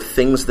majority of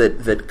things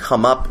that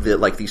come up,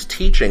 like these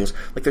teachings,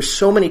 like there's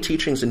so many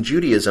teachings in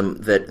Judaism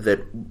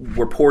that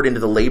were poured into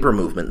the labor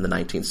movement in the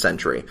 19th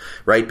century,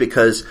 right?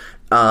 Because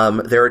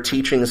there are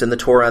teachings in the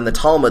Torah and the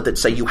Talmud that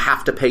say you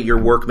have to pay your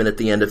workmen at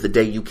the end of the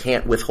day. You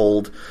can't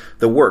withhold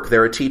the work.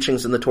 There are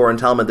teachings in the Torah and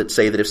Talmud that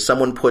say that if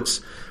someone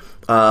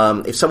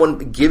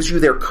gives you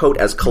their coat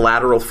as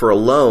collateral for a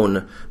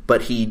loan,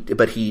 but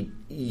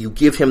you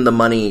give him the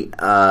money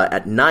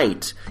at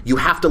night, you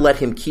have to let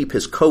him keep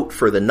his coat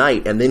for the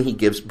night, and then he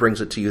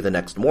brings it to you the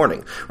next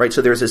morning, right?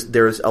 So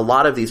there's a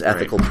lot of these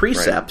ethical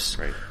precepts.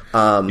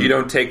 Right. You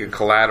don't take a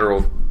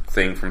collateral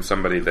thing from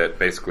somebody that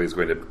basically is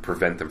going to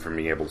prevent them from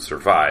being able to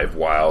survive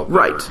while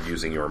they're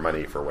using your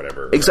money for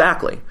whatever.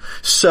 Exactly.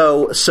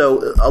 So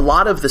a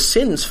lot of the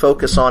sins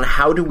focus on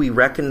how do we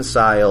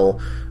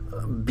reconcile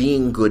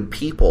being good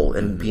people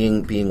and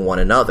being one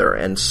another.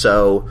 And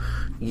so,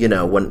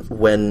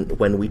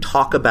 when we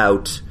talk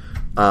about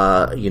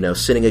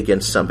sinning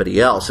against somebody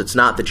else, it's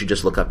not that you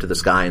just look up to the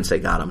sky and say,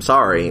 God, I'm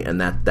sorry,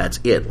 and that's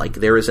it. Like,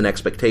 there is an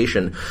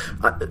expectation.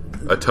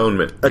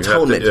 Atonement.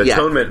 Atonement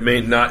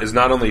is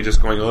not only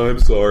just going, oh, I'm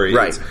sorry.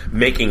 Right. It's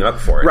making up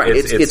for it. Right.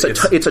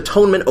 It's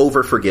atonement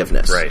over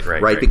forgiveness.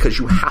 Right. Because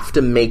you have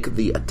to make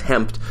the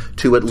attempt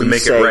to at least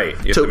make say, it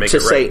right. You have to make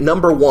it say, right.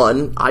 Number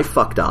one, I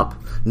fucked up.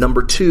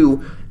 Number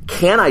two,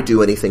 can I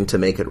do anything to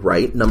make it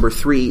right? Number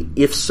three,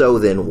 if so,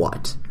 then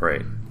what?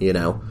 Right.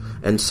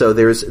 And so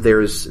there's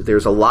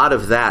a lot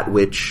of that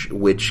which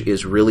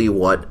is really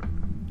what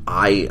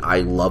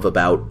I love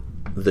about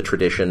the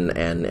tradition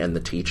and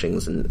the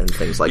teachings and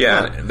things like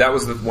that. Yeah, that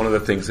was one of the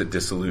things that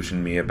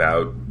disillusioned me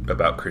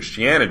about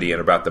Christianity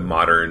and about the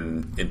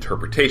modern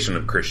interpretation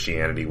of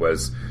Christianity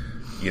was,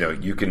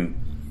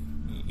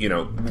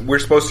 we're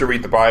supposed to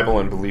read the Bible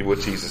and believe what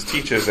Jesus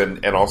teaches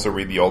and also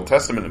read the Old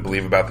Testament and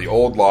believe about the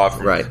old law,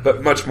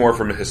 but much more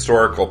from a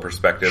historical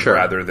perspective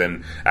rather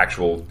than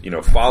actual,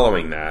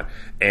 following that.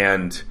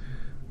 And,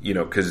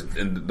 because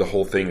the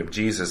whole thing of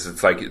Jesus,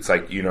 it's like,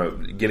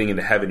 getting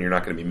into heaven, you're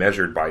not going to be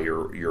measured by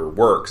your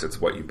works. It's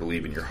what you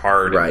believe in your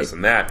heart and this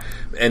and that.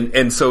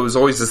 And so it was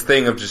always this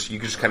thing of you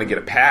just kind of get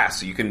a pass.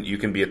 So you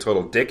can be a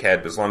total dickhead,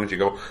 but as long as you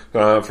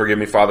go, forgive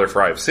me, Father,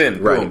 for I have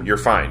sinned, boom, you're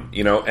fine,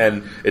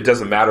 and it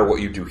doesn't matter what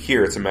you do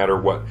here. It's a matter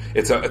of what,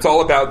 it's all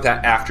about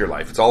that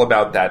afterlife. It's all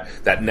about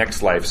that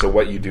next life. So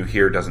what you do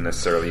here doesn't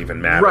necessarily even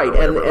matter. Right.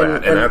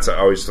 And that's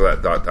always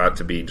thought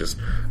to be just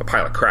a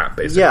pile of crap,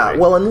 basically. Yeah.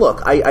 Well, and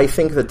look, I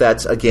think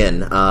that's again,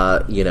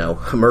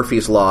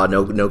 Murphy's Law.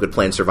 No good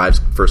plan survives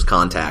first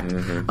contact.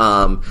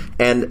 Mm-hmm.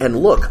 And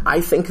look,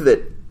 I think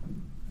that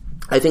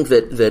I think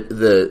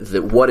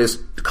that what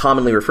is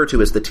commonly referred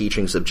to as the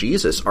teachings of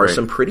Jesus are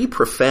some pretty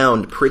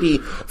profound, for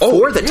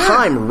the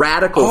time,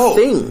 radical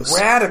things.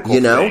 Radical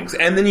things.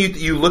 And then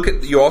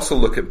you also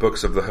look at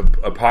books of the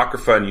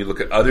Apocrypha, and you look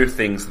at other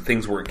things. The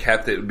things weren't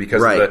kept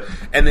because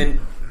and then.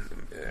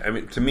 I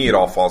mean, to me, it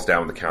all falls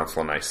down with the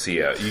Council of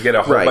Nicaea. You get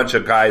a whole bunch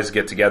of guys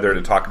get together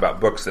to talk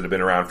about books that have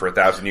been around for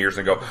 1,000 years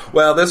and go,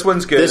 well, this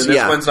one's good, and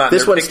this one's not.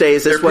 This one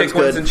stays, this one's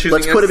good.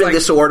 Let's put it in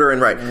this order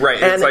and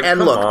Right. And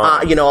look,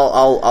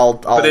 I'll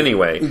but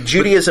anyway.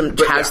 Judaism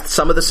has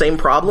some of the same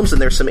problems, and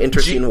there's some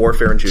internecine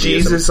warfare in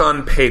Judaism. Jesus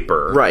on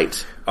paper.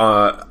 Right.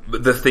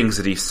 The things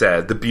that he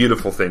said, the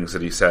beautiful things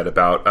that he said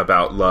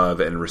about love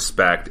and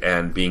respect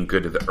and being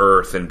good to the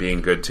earth and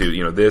being good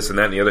to, this and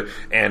that and the other,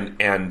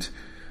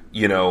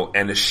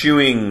 and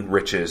eschewing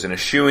riches and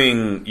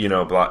eschewing,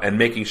 blah, and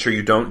making sure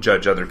you don't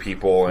judge other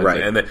people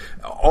and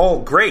all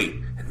great.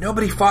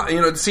 Nobody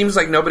it seems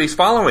like nobody's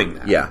following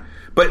that. Yeah.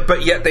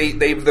 But yet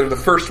they're the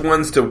first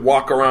ones to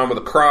walk around with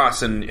a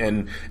cross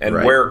and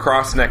wear a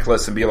cross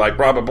necklace and be like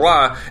blah blah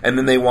blah, and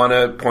then they want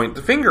to point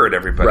the finger at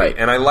everybody. Right.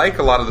 And I like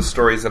a lot of the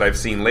stories that I've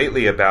seen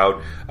lately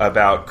about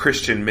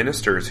Christian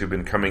ministers who've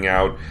been coming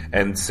out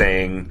and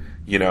saying,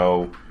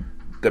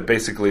 that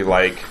basically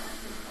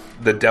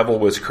the devil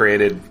was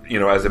created,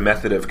 as a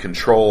method of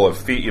control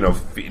of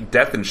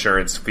death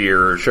insurance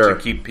fear to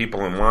keep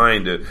people in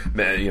line,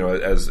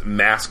 as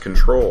mass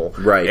control,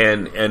 right?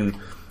 And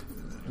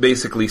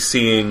basically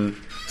seeing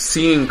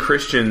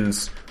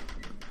Christians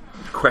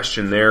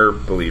question their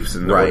beliefs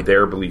and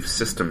their belief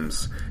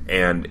systems,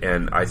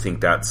 and I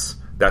think that's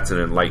an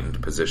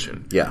enlightened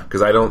position. Yeah,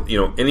 because I don't,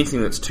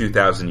 anything that's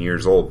 2,000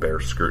 years old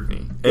bears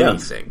scrutiny.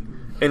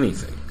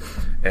 Anything.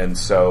 And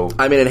so,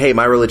 I mean, and hey,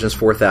 my religion's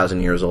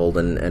 4,000 years old,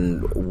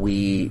 and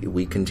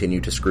we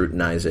continue to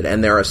scrutinize it.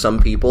 And there are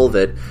some people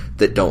that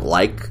don't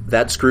like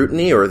that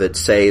scrutiny, or that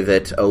say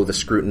that the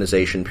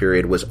scrutinization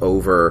period was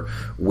over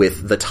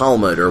with the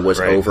Talmud, or was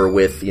over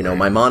with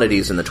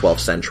Maimonides in the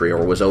 12th century,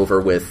 or was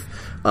over with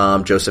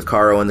Joseph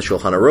Caro and the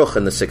Shulchan Aruch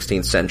in the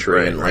 16th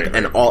century,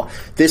 and all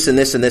this and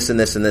this and this and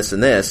this and this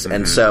and this. Mm-hmm.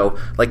 And so,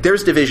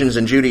 there's divisions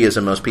in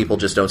Judaism. Most people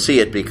just don't see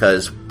it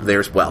because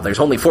there's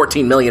only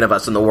 14 million of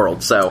us in the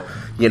world. So,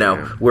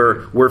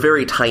 we're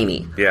very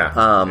tiny.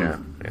 Yeah.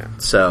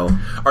 So,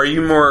 are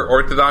you more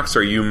Orthodox?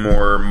 Are you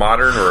more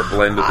modern, or a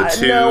blend of the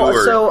two? No,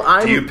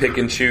 or do you pick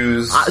and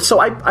choose?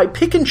 I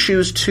pick and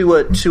choose to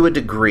a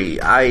degree.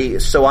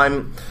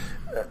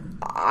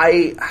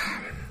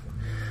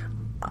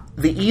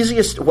 The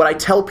easiest, what I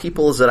tell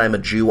people is that I'm a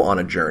Jew on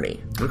a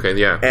journey. Okay,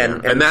 yeah.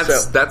 And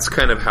that's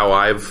kind of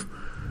how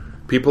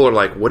people are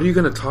like, what are you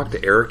going to talk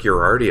to Erik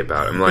Uriarte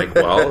about? I'm like,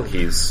 well,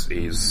 he's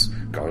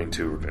going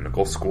to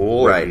rabbinical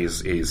school, right? And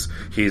he's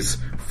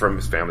from,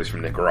 his family's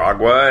from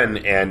Nicaragua,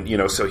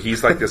 and so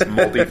he's like this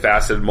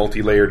multifaceted,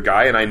 multi-layered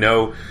guy, and I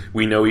know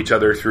we know each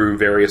other through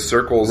various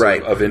circles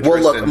of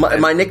interest. Well, look,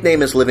 my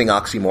nickname is Living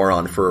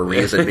Oxymoron for a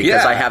reason,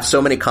 because I have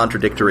so many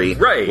contradictory,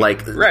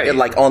 like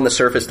on the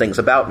surface things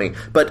about me.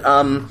 But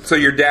so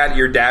your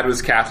dad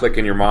was Catholic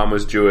and your mom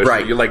was Jewish.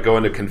 Right. So you go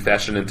into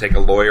confession and take a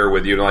lawyer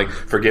with you and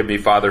forgive me,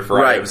 Father,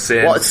 for I have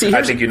sinned. Well, see,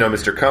 I think you know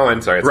Mr.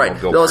 Cohen. Sorry, it's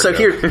right. Well, so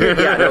here's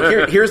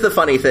the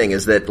funny thing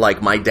is that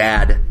my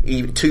dad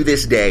to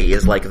this day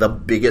is the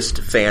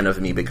biggest fan of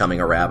me becoming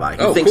a rabbi.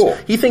 Cool.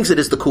 He thinks it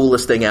is the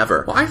coolest thing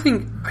ever. Well, I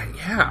think,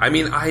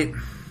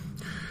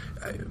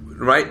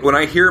 when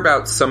I hear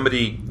about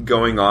somebody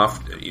going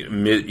off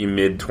mid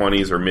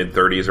 20s or mid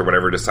 30s or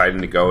whatever, deciding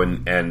to go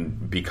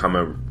and become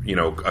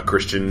a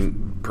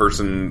Christian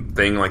person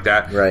thing like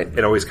that,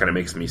 it always kind of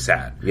makes me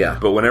sad. Yeah.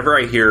 But whenever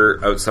I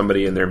hear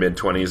somebody in their mid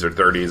 20s or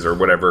 30s or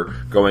whatever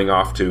going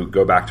off to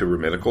go back to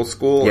rabbinical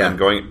school and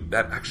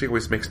that actually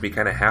always makes me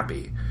kind of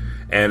happy.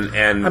 And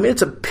I mean,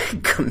 it's a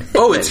big commitment.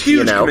 Oh, it's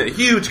huge commitment.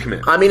 Huge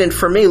commitment. I mean, and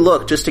for me,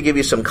 look, just to give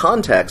you some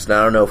context, and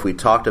I don't know if we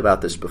talked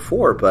about this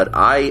before, but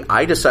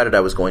I decided I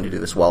was going to do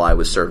this while I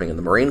was serving in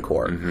the Marine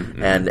Corps,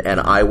 and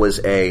I was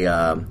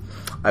a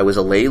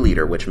lay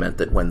leader, which meant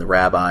that when the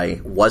rabbi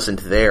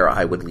wasn't there,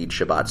 I would lead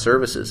Shabbat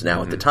services.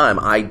 Now, at the time,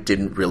 I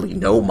didn't really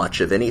know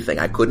much of anything.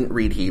 I couldn't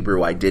read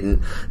Hebrew. I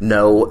didn't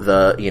know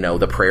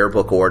the prayer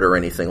book order or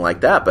anything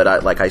like that. But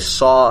I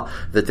saw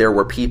that there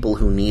were people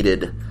who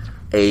needed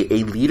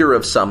a leader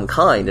of some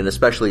kind, and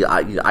especially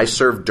I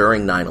served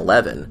during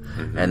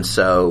 9/11, and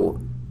so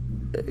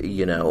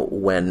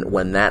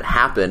when that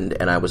happened,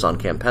 and I was on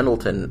Camp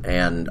Pendleton,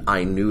 and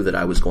I knew that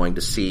I was going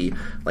to see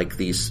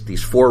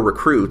these 4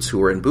 recruits who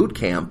were in boot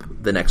camp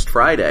the next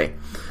Friday,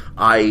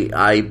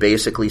 I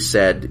basically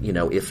said,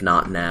 if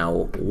not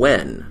now,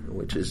 when?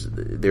 Which is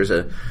there's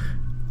an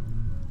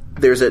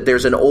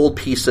old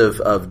piece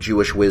of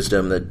Jewish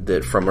wisdom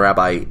that from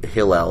Rabbi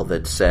Hillel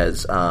that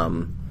says.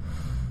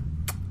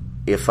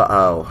 It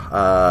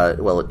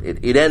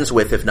ends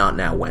with if not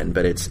now when,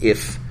 but it's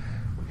if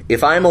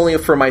I'm only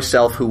for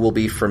myself, who will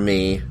be for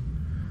me?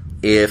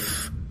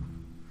 If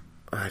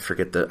I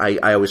forget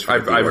I always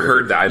forget I've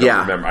heard that. I don't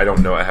remember. I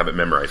don't know. I haven't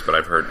memorized, but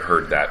I've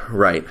heard that.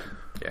 Right.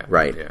 Yeah.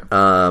 Right. Yeah.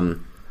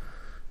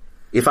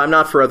 if I'm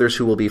not for others,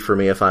 who will be for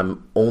me? If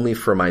I'm only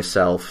for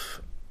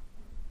myself,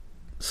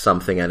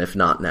 something, and if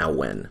not now,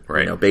 when?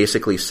 Right. You know,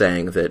 basically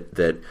saying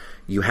that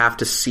you have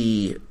to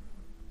see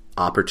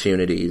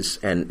opportunities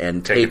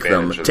and take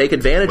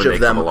advantage of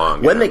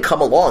them when they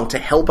come along to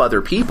help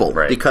other people.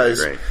 Right,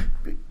 because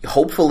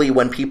hopefully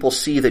when people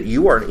see that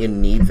you are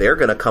in need, they're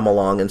going to come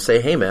along and say,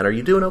 "Hey man, are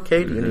you doing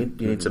okay? Do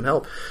you need some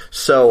help?"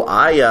 So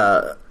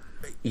I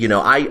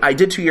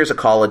did 2 years of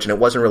college and it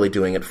wasn't really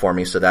doing it for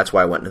me, so that's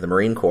why I went into the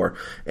Marine Corps.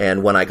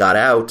 And when I got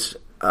out,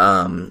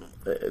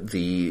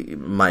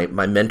 my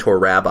mentor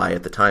rabbi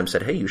at the time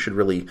said, "Hey, you should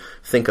really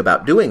think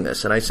about doing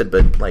this." And I said,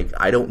 "But like,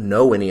 I don't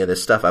know any of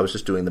this stuff. I was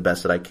just doing the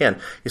best that I can."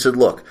 He said,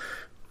 "Look,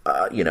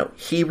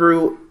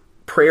 Hebrew,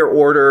 prayer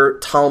order,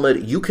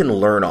 Talmud, you can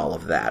learn all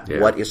of that. Yeah.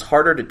 What is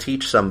harder to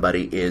teach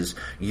somebody is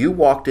you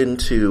walked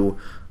into,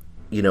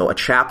 a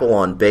chapel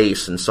on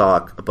base and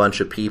saw a bunch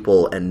of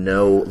people and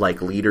no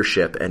like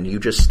leadership, and you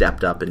just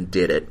stepped up and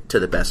did it to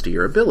the best of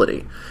your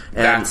ability."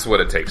 And that's what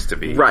it takes to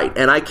be. Right.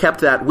 And I kept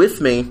that with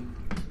me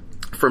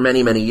for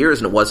many, many years,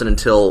 and it wasn't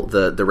until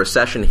the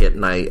recession hit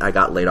and I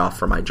got laid off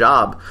from my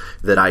job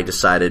that I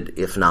decided,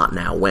 if not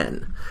now,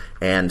 when.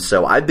 And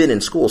so I've been in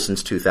school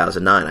since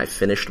 2009. I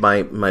finished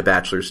my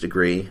bachelor's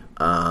degree,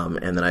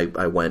 and then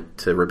I went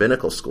to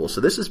rabbinical school.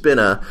 So this has been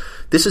a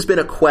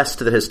quest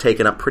that has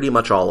taken up pretty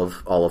much all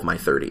of my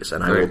 30s,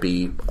 and I will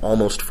be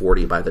almost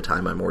 40 by the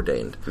time I'm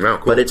ordained. Oh,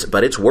 cool.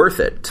 But it's worth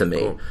it to me.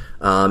 Cool.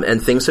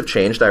 And things have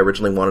changed. I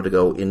originally wanted to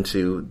go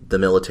into the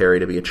military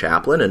to be a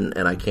chaplain,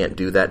 and I can't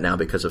do that now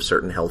because of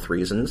certain health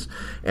reasons.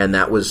 And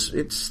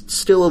it's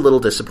still a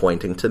little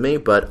disappointing to me,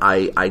 but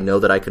I know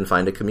that I can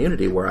find a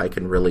community where I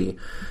can really,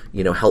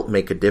 help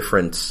make a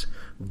difference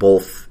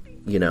both,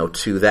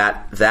 to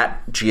that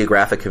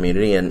geographic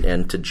community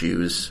and to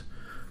Jews,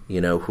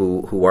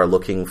 who are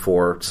looking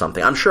for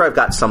something. I'm sure I've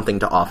got something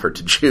to offer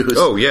to Jews.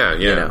 Oh,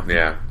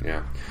 yeah.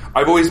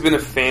 I've always been a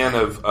fan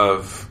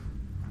of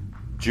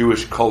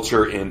Jewish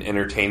culture in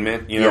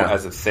entertainment,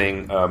 as a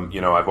thing.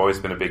 I've always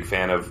been a big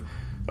fan of,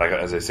 like,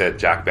 as I said,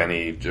 Jack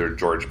Benny,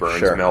 George Burns,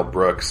 sure. Mel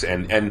Brooks,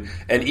 and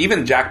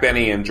even Jack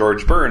Benny and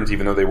George Burns,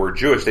 even though they were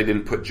Jewish, they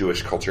didn't put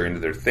Jewish culture into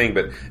their thing,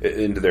 but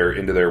into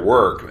their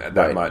work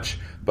that much.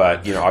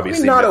 But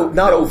obviously, not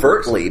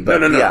overtly,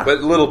 but no, yeah.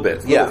 but little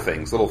bits,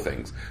 little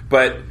things.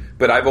 But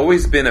I've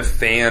always been a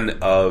fan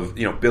of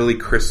Billy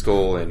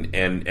Crystal and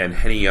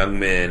Henny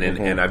Youngman,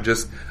 and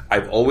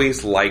I've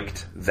always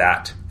liked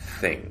that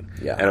thing.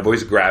 Yeah. And I've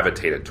always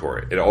gravitated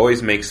toward it. It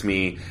always makes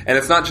me, and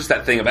it's not just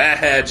that thing of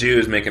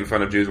Jews making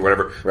fun of Jews or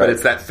whatever, but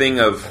it's that thing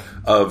of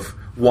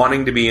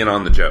wanting to be in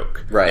on the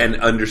joke, and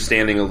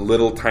understanding a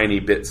little tiny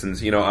bits, and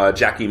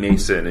Jackie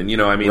Mason, and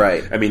I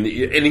mean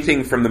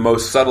anything from the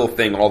most subtle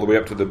thing all the way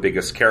up to the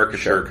biggest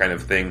caricature kind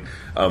of thing,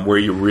 where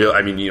you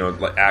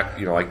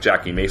like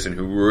Jackie Mason,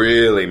 who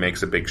really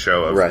makes a big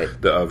show of Jewish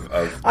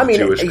culture.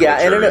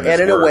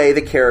 And in a way,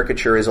 the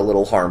caricature is a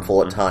little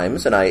harmful at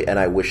times, and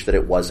I wish that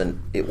it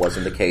wasn't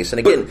the case. And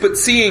again, but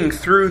seeing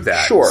through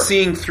that,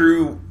 seeing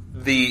through.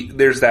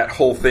 There's that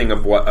whole thing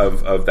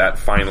of that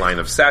fine line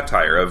of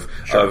satire of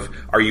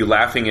are you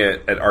laughing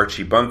at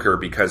Archie Bunker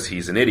because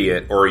he's an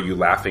idiot, or are you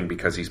laughing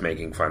because he's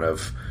making fun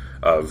of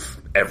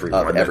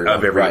everyone,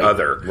 of every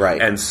other,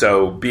 right? And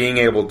so being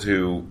able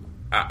to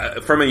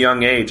from a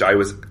young age, I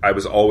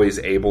was always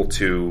able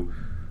to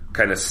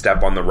kind of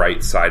step on the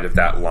right side of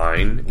that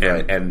line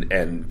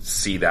and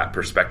see that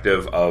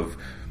perspective of.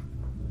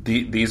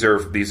 These are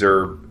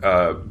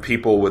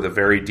people with a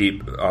very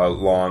deep,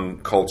 long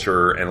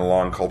culture and a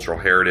long cultural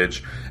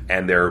heritage,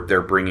 and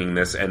they're bringing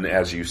this. And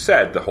as you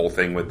said, the whole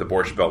thing with the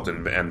Borscht Belt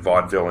and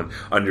vaudeville, and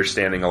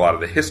understanding a lot of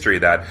the history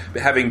of that,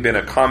 having been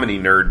a comedy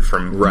nerd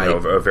from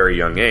a very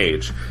young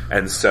age,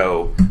 and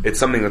so it's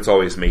something that's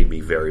always made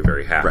me very,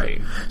 very happy.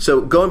 Right.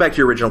 So going back to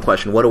your original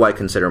question, what do I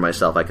consider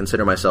myself? I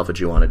consider myself a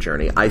Jew on a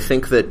journey. I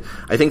think that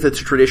the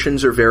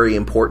traditions are very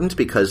important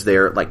because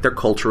they're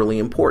culturally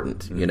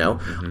important.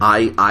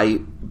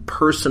 I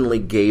personally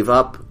gave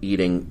up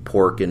eating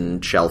pork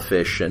and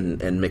shellfish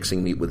and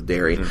mixing meat with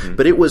dairy,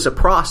 but it was a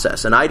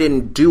process, and I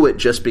didn't do it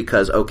just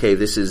because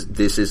this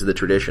is the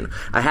tradition.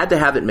 I had to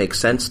have it make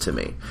sense to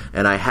me,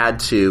 and I had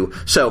to.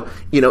 So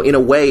in a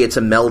way, it's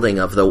a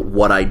melding of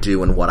what I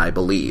do and what I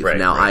believe.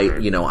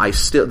 I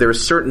still there are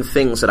certain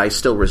things that I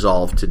still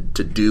resolve to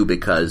do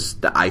because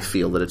I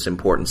feel that it's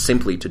important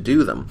simply to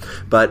do them,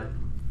 but.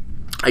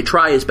 I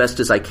try as best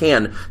as I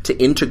can to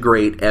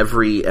integrate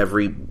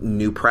every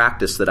new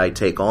practice that I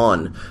take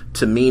on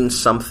to mean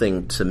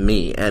something to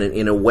me. And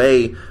in a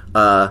way,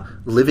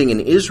 living in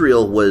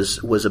Israel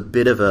was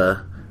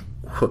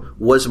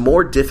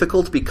more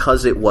difficult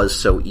because it was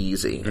so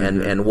easy.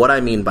 And what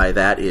I mean by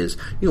that is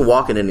you can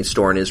walk in any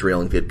store in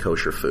Israel and get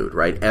kosher food,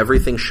 right?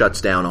 Everything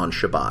shuts down on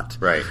Shabbat.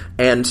 Right.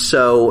 And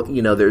so,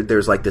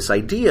 there's like this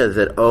idea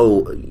that,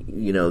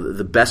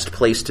 the best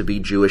place to be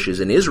Jewish is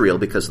in Israel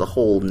because the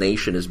whole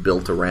nation is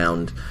built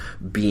around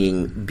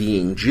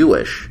being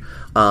Jewish.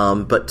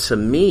 But to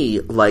me,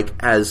 like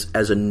as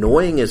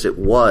annoying as it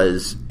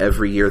was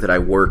every year that I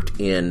worked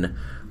in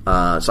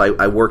So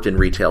I worked in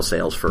retail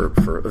sales for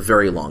a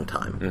very long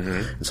time.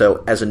 And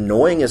so as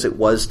annoying as it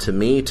was to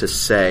me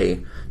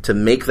to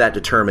make that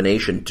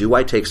determination, do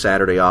I take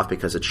Saturday off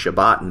because it's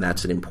Shabbat and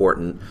that's an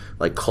important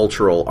like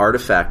cultural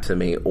artifact to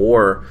me,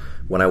 or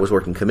when I was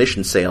working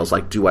commission sales,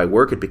 like, do I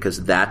work it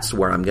because that's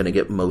where I'm going to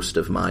get most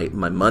of my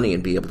money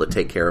and be able to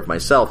take care of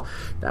myself?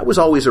 That was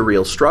always a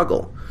real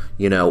struggle,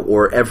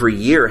 or every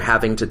year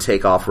having to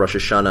take off Rosh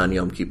Hashanah and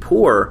Yom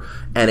Kippur,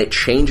 and it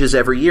changes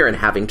every year, and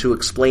having to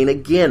explain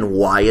again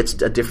why it's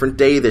a different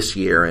day this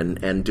year,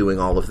 and doing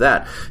all of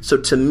that. So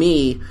to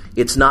me,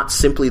 it's not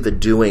simply the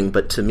doing,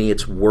 but to me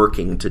it's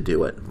working to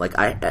do it. Like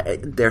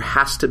there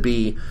has to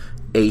be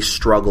a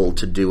struggle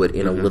to do it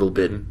in a little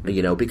bit,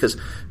 because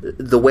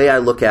the way I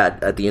look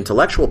at the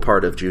intellectual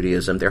part of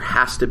Judaism, there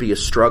has to be a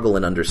struggle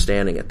in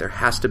understanding it. There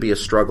has to be a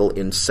struggle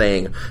in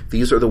saying,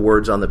 these are the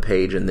words on the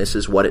page and this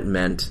is what it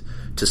meant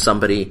to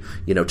somebody,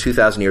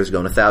 2,000 years ago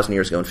and 1,000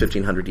 years ago and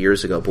 1,500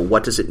 years ago, but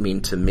what does it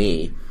mean to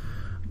me?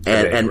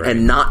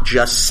 And not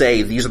just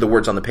say, these are the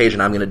words on the page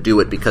and I'm going to do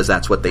it because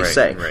that's what they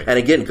say. Right. And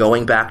again,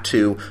 going back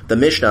to the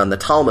Mishnah and the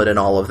Talmud and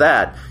all of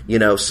that,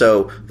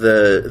 so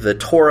the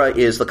Torah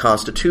is the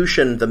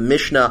Constitution, the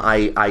Mishnah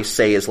I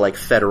say is like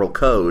federal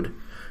code.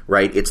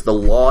 Right? It's the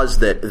laws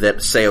that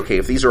say, okay,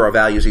 if these are our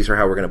values, these are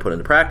how we're going to put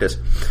into practice.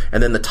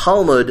 And then the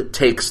Talmud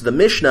takes the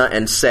Mishnah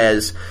and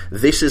says,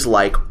 this is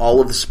like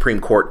all of the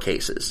Supreme Court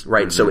cases,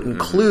 right? So it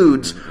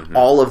includes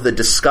all of the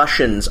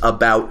discussions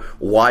about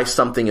why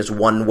something is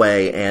one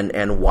way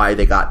and why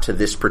they got to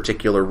this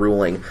particular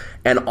ruling.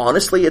 And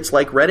honestly, it's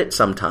like Reddit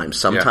sometimes.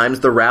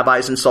 Sometimes the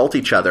rabbis insult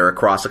each other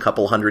across a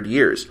couple hundred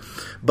years.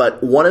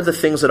 But one of the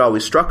things that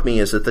always struck me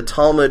is that the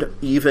Talmud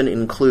even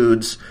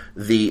includes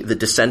the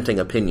dissenting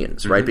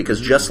opinions, right?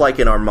 Because just like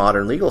in our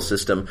modern legal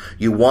system,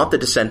 you want the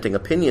dissenting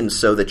opinions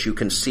so that you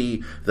can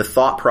see the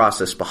thought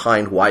process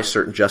behind why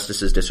certain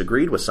justices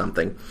disagreed with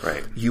something.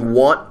 Right. You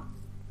want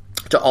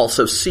to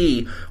also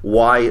see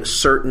why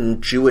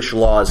certain Jewish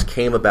laws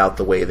came about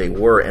the way they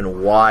were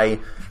and why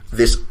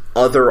this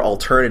other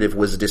alternative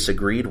was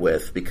disagreed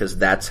with, because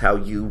that's how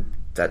you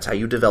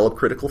develop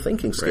critical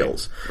thinking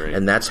skills. Right.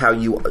 And that's how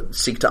you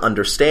seek to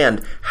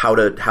understand how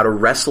to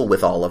wrestle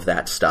with all of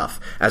that stuff,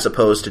 as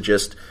opposed to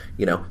just,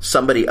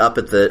 somebody up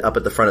at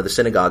the front of the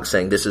synagogue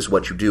saying, this is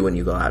what you do, and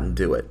you go out and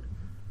do it.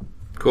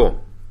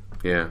 Cool.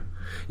 Yeah.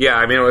 Yeah,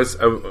 I mean, it was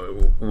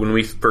when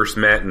we first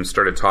met and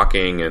started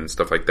talking and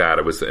stuff like that.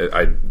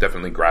 I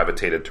definitely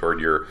gravitated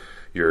toward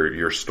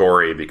your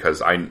story,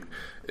 because I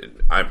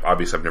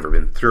obviously I've never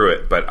been through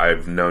it, but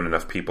I've known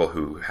enough people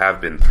who have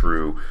been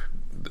through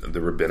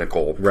the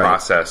rabbinical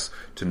process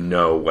to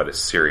know what a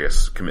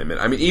serious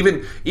commitment. I mean,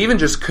 even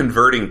just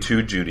converting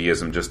to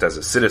Judaism just as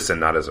a citizen,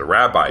 not as a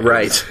rabbi,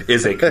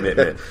 is a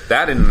commitment.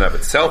 That in and of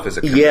itself is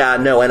a commitment. Yeah,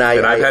 no, and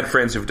I've had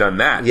friends who've done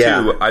that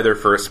too, either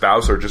for a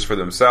spouse or just for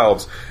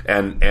themselves,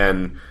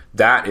 and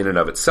that in and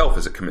of itself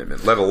is a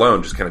commitment, let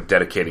alone just kind of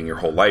dedicating your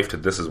whole life to,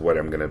 this is what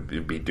I'm going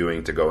to be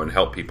doing to go and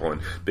help people.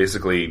 And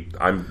basically,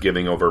 I'm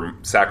giving over,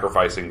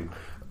 sacrificing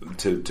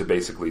to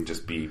basically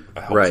just be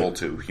helpful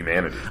to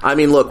humanity. I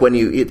mean, look,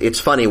 it's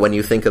funny when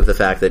you think of the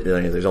fact that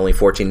there's only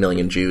 14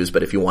 million Jews,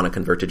 but if you want to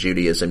convert to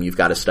Judaism, you've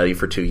got to study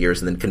for 2 years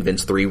and then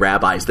convince 3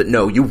 rabbis that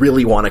no, you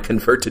really want to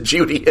convert to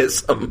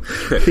Judaism.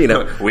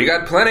 We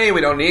got plenty.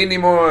 We don't need any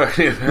more.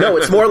 No,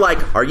 it's more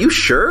like, are you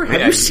sure?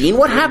 Have you seen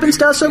what happens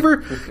to us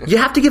over? You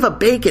have to give up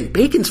bacon.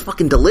 Bacon's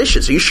fucking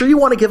delicious. Are you sure you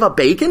want to give up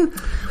bacon?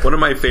 One of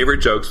my favorite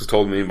jokes was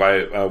told me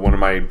by one of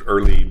my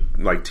early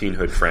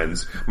teenhood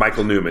friends,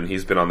 Michael Newman.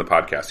 He's been on the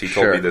podcast. He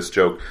told me this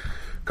joke,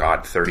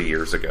 30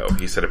 years ago.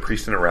 He said a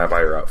priest and a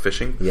rabbi are out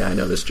fishing. Yeah, I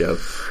know this joke.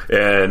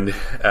 And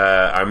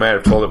I might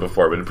have told it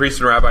before, but a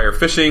priest and a rabbi are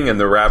fishing, and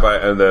the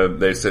rabbi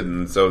they sit,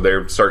 and so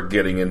they start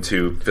getting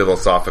into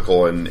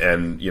philosophical and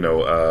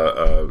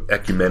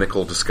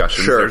ecumenical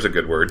discussions. Sure. There's a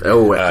good word.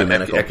 Oh,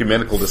 ecumenical.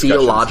 Ecumenical discussions.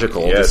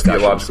 Theological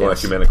discussions. Theological,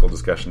 ecumenical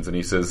discussions. And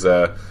he says,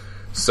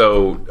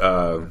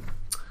 So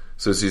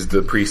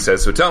the priest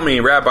says, so tell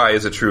me, Rabbi,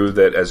 is it true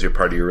that as you're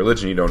part of your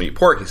religion you don't eat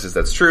pork? He says,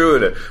 that's true.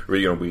 And,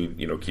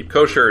 we keep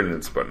kosher, and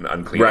it's an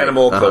unclean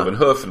animal, cloven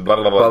hoof, and blah,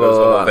 blah, blah,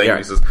 blah, blah.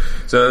 He says,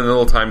 so then a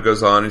little time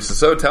goes on, and he says,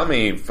 so tell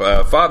me,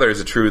 Father,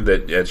 is it true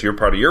that as you're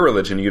part of your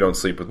religion you don't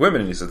sleep with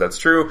women? And he says, that's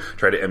true.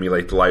 Try to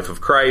emulate the life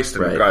of Christ,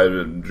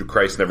 and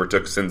Christ never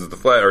took sins of the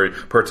flesh, or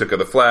partook of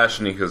the flesh.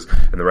 And and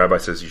the rabbi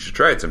says, you should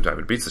try it sometime.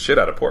 It beats the shit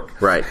out of pork.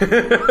 Right.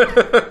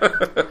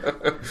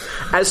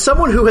 As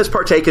someone who has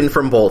partaken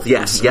from both,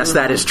 yes,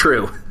 that is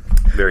true.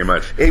 Very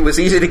much. It was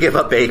easy to give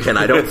up bacon.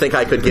 I don't think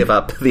I could give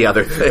up the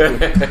other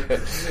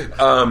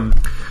thing.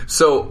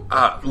 So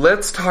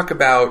let's talk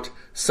about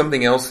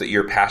something else that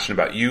you're passionate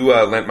about. You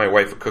lent my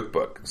wife a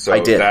cookbook. So I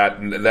did.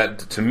 That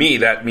to me,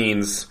 that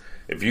means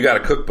if you got a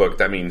cookbook,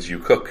 that means you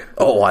cook.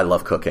 Oh, I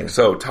love cooking.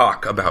 So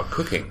talk about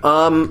cooking.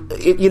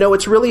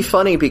 It's really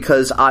funny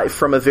because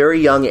from a very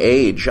young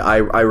age, I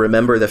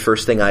remember the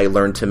first thing I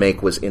learned to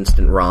make was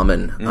instant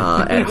ramen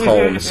at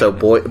home. So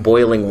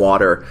boiling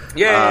water.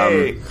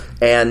 Yay!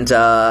 And,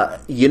 I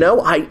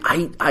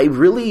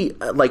really,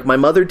 like, my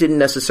mother didn't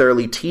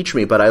necessarily teach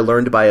me, but I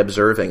learned by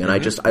observing. And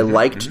I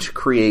liked to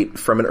create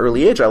from an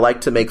early age. I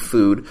liked to make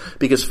food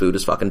because food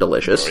is fucking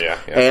delicious. Oh, yeah.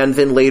 And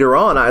then later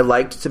on, I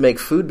liked to make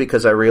food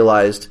because I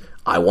realized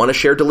I want to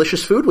share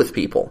delicious food with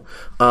people.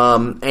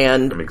 And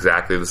I'm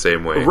exactly the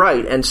same way.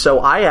 Right. And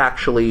so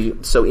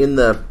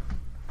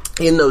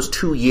in those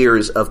 2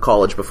 years of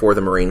college before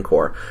the Marine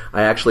Corps,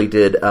 I actually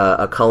did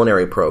a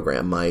culinary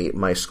program.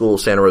 My school,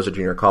 Santa Rosa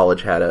Junior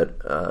College, had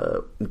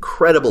a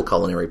incredible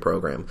culinary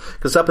program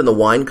because it's up in the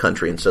wine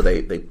country, and so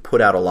they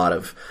put out a lot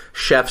of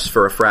chefs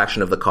for a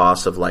fraction of the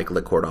cost of like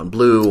Le Cordon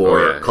Bleu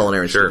or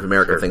Culinary Institute of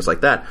America, things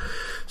like that.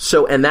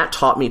 So, and that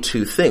taught me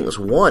two things.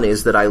 One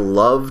is that I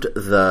loved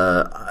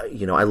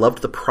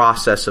the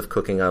process of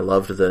cooking. I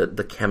loved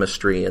the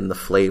chemistry and the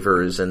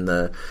flavors and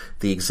the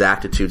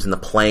exactitudes and the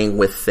playing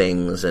with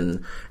things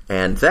and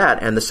that.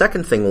 And the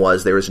second thing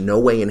was there is no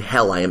way in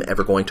hell I am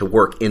ever going to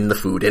work in the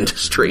food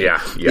industry.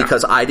 Yeah.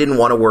 Because I didn't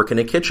want to work in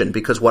a kitchen,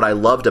 because what I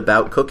loved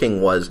about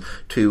cooking was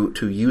to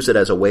use it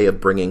as a way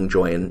of bringing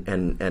joy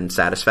and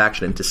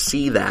satisfaction, and to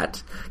see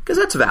that, because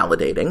that's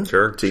validating.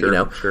 Sure.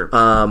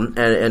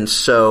 And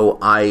so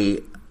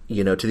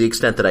to the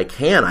extent that I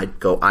can, I'm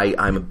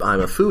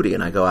a foodie,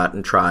 and I go out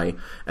and try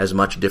as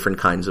much different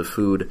kinds of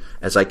food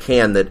as I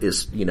can that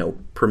is,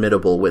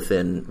 permittable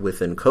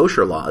within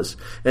kosher laws.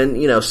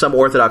 And, some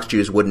Orthodox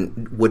Jews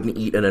wouldn't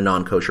eat in a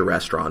non-kosher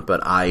restaurant,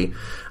 but I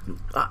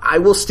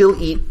will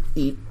still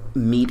eat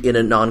meat in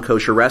a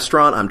non-kosher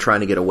restaurant. I'm trying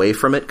to get away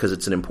from it because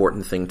it's an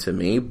important thing to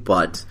me,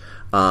 but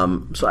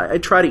so I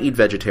try to eat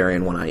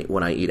vegetarian when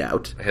I eat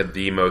out. I had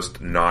the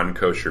most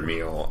non-kosher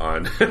meal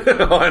on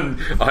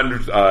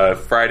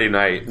Friday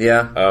night.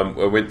 Yeah.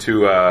 I went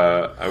to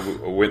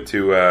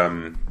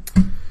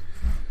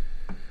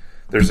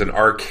there's an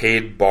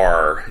arcade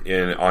bar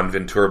on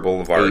Ventura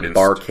Boulevard. A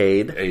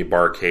barcade? A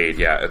barcade,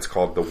 yeah. It's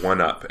called the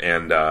One Up,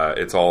 and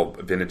it's all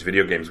vintage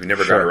video games. We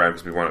never got around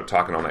because we wound up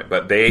talking all night.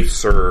 But they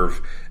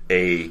serve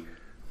a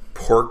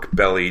pork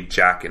belly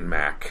Jack and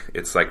Mac.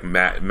 It's like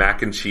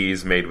mac and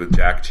cheese made with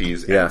Jack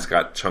cheese, and it's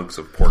got chunks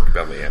of pork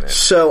belly in it.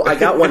 So I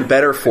got one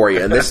better for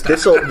you, and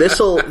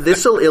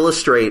this'll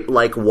illustrate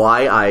like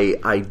why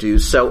I do.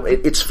 So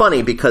it's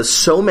funny because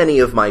so many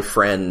of my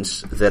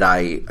friends that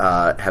I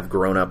have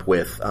grown up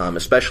with,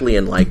 especially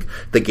in like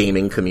the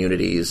gaming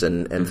communities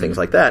and things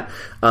like that,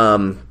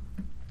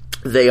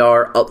 they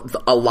are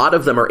a lot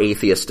of them are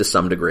atheists to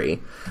some degree.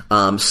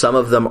 Some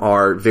of them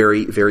are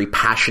very, very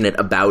passionate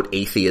about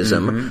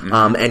atheism,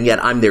 and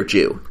yet I'm their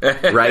Jew,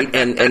 right?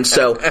 And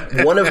so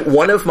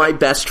one of my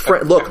best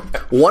friends. Look,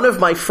 one of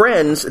my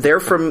friends. They're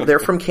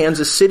from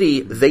Kansas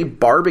City. They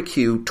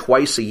barbecue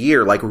twice a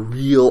year, like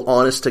real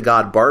honest to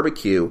God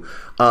barbecue.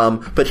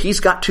 But he's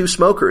got two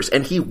smokers,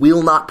 and he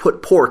will not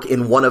put pork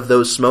in one of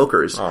those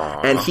smokers.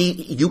 Aww. And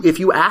if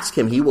you ask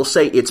him, he will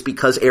say it's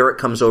because Erik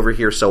comes over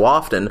here so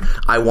often.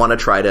 I want to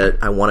try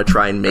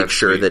and make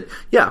sure that,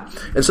 yeah.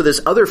 And so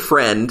this other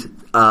friend,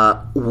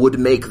 would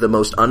make the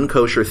most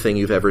unkosher thing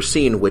you've ever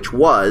seen, which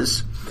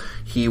was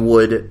he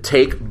would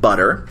take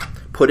butter,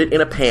 put it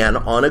in a pan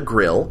on a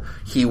grill.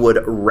 He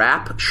would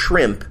wrap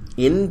shrimp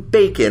in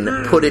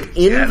bacon, put it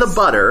in the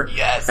butter,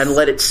 and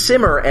let it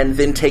simmer, and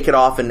then take it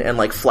off and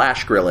like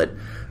flash grill it.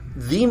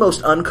 The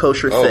most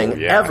unkosher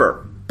thing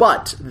ever.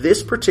 But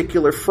this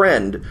particular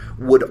friend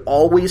would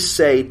always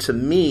say to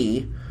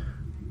me,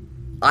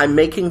 I'm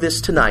making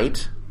this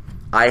tonight.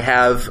 I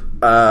have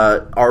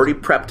already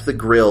prepped the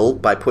grill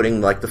by putting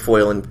like the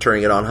foil and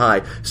turning it on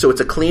high. So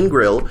it's a clean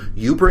grill.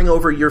 You bring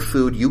over your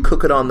food. You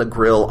cook it on the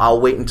grill. I'll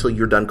wait until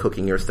you're done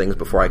cooking your things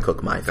before I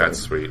cook my thing. That's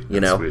sweet.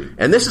 Sweet.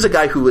 And this is a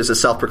guy who is a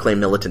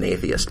self-proclaimed militant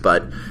atheist,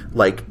 but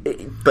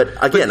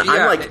again,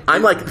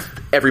 I'm like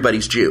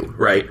everybody's Jew,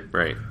 right?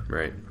 Right.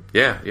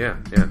 Yeah.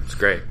 It's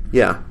great.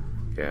 Yeah.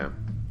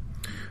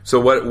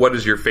 So what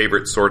is your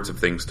favorite sorts of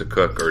things to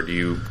cook, or do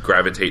you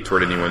gravitate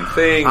toward any one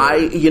thing?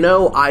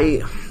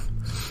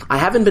 I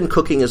haven't been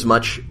cooking as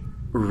much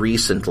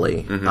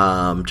recently,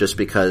 just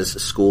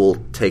because school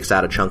takes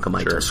out a chunk of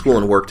my time. School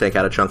and work take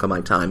out a chunk of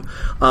my time.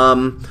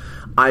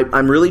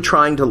 I'm really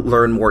trying to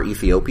learn more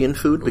Ethiopian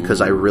food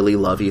because I really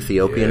love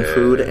Ethiopian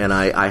food, and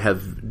I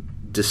have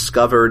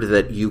discovered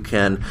that you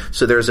can.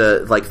 So there's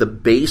the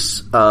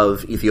base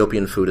of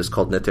Ethiopian food is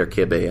called neter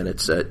kebe, and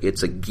it's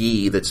a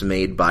ghee that's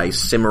made by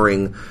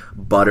simmering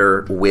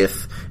butter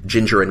with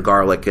ginger and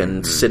garlic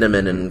and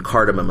cinnamon and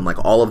cardamom and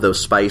like all of those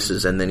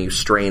spices, and then you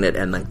strain it,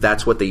 and like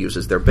that's what they use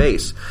as their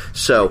base.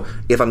 So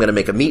if I'm going to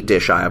make a meat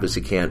dish, I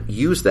obviously can't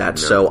use that.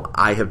 No. So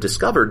I have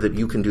discovered that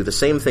you can do the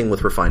same thing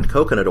with refined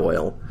coconut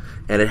oil,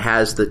 and it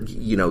has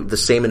the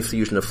same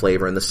infusion of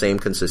flavor and the same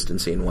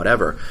consistency and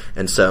whatever.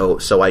 And so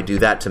I do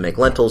that to make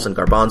lentils and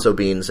garbanzo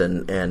beans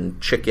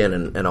and chicken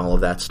and all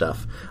of that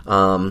stuff.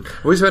 I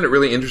always found it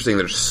really interesting.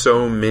 There's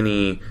so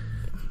many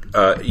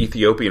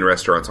Ethiopian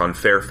restaurants on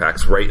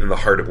Fairfax, right in the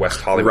heart of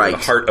West Hollywood, Right. in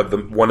the heart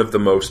of one of the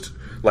most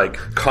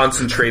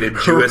concentrated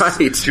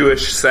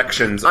Jewish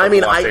sections. I of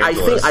mean, Los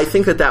Angeles. I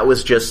think that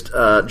was just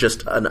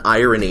an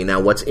irony. Now,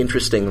 what's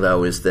interesting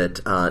though is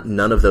that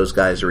none of those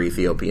guys are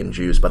Ethiopian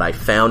Jews, but I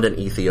found an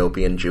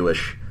Ethiopian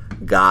Jewish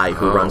guy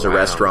who runs a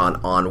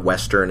restaurant on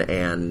Western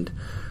and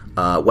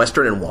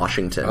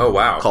Washington. Oh,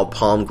 wow. Called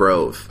Palm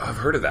Grove. I've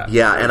heard of that.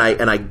 Yeah,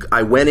 and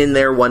I went in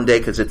there one day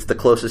because it's the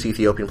closest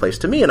Ethiopian place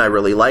to me, and I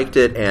really liked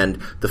it,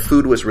 and the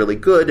food was really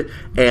good.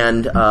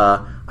 And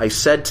I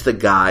said to the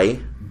guy,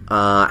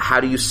 how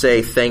do you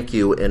say thank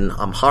you in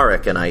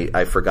Amharic? And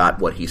I forgot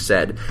what he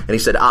said. And he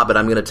said, but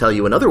I'm going to tell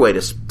you another way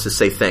to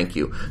say thank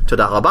you.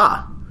 Toda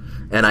rabah.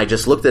 And I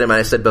just looked at him and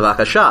I said,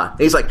 Bavakasha. And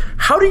he's like,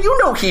 how do you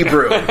know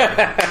Hebrew?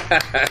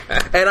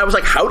 And I was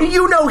like, how do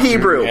you know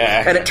Hebrew?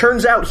 Yeah. And it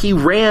turns out he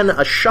ran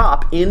a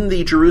shop in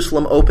the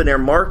Jerusalem open air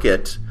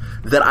market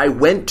that I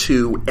went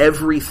to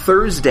every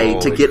Thursday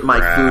to get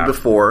my food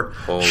before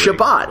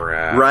Shabbat,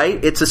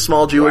 right? It's a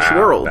small Jewish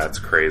world. That's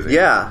crazy.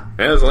 Yeah.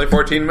 And there's only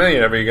 14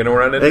 million. You're going to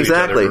run into each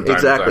other from time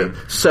to time.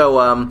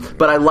 So,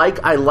 but I like,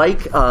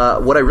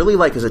 what I really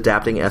like is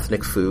adapting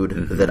ethnic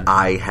food that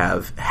I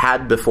have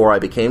had before I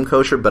became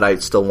kosher, but I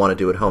still want to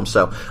do at home.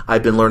 So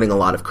I've been learning a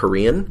lot of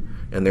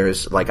Korean, and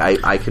there's,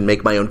 I can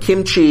make my own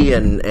kimchi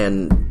and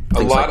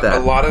things like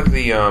that. A lot of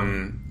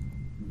the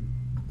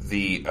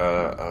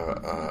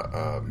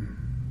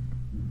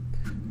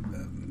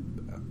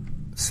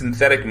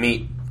synthetic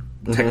meat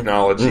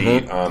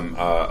technology,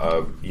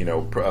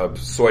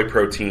 soy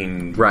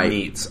protein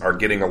meats are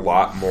getting a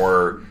lot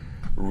more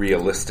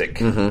realistic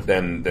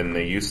than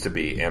they used to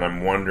be, and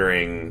I'm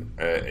wondering,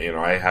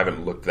 I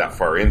haven't looked that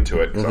far into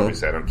it because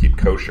obviously I don't keep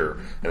kosher,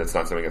 and it's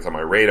not something that's on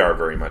my radar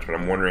very much. But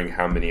I'm wondering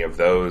how many of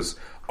those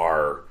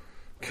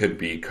could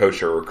be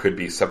kosher or could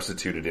be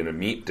substituted in a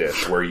meat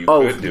dish where you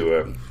could do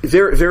a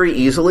very, very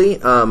easily.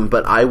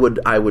 But I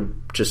would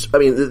just,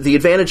 the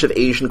advantage of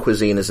Asian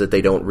cuisine is that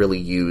they don't really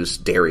use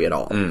dairy at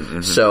all.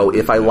 So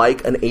if I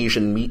like an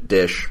Asian meat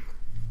dish,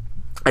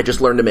 I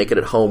just learn to make it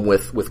at home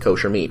with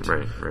kosher meat.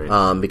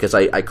 Right. Because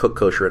I cook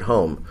kosher at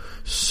home.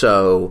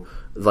 So,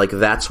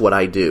 that's what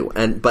I do.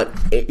 But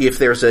if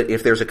there's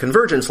a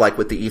convergence, like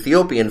with the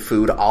Ethiopian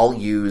food, I'll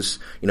use,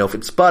 if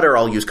it's butter,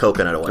 I'll use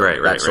coconut oil.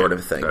 That sort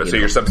of thing. So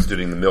you're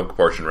substituting the milk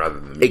portion rather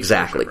than the meat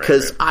exactly.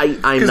 Because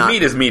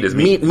meat is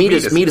meat. Meat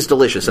is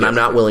delicious, and I'm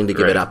not willing to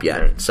give it up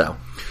yet. Right. So.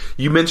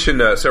 You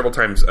mentioned several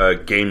times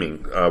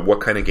gaming. What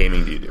kind of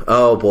gaming do you do?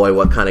 Oh boy,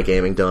 what kind of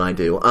gaming don't I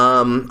do?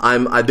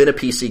 I've been a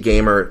PC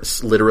gamer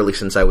literally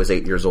since I was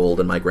 8 years old,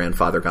 and my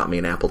grandfather got me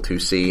an Apple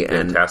IIc.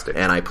 Fantastic.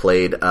 And I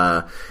played.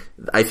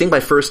 I think my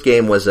first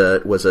game was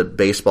a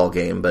baseball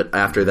game, but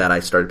after that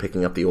I started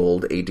picking up the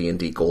old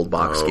AD&D Gold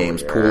Box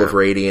games, Pool of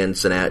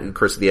Radiance and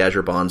Curse of the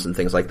Azure Bonds and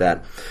things like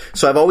that.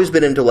 So I've always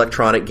been into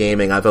electronic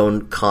gaming. I've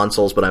owned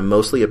consoles, but I'm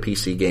mostly a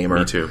PC gamer.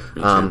 Me too.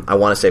 I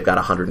want to say I've got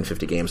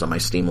 150 games on my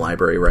Steam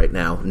library right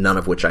now, none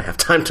of which I have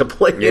time to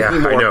play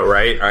anymore. I know,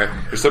 right?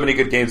 There's so many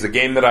good games. The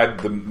game that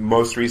the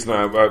most recent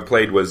I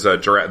played was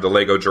the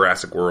Lego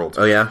Jurassic World.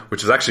 Oh yeah?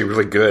 Which is actually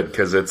really good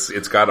because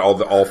it's got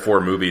all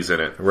four movies in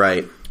it.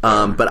 Right.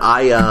 But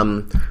I,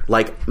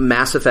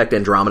 Mass Effect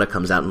Andromeda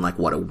comes out in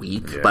a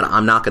week, but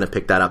I'm not going to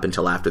pick that up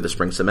until after the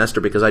spring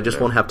semester because I just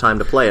won't have time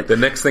to play it. The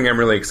next thing I'm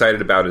really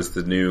excited about is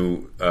the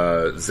new,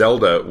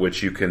 Zelda,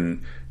 which you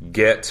can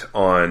get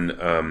on,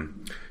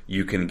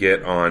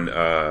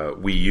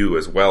 Wii U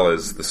as well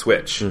as the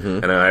Switch.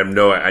 And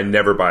I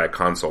never buy a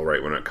console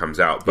right when it comes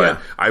out, but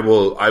I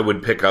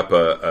would pick up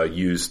a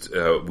used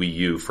Wii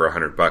U for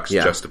 $100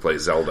 just to play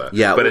Zelda.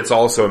 Yeah, but it's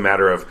also a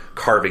matter of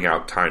carving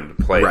out time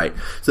to play. Right.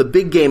 So the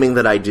big gaming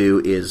that I do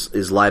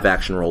is live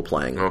action role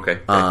playing. Okay.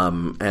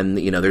 And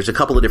there's a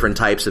couple of different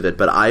types of it,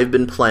 but I've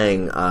been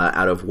playing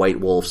out of White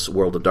Wolf's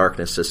World of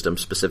Darkness system,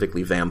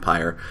 specifically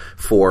Vampire,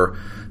 for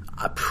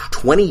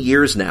 20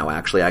 years now,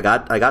 actually. I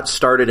got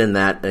started in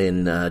that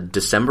in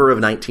December of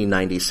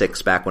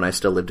 1996, back when I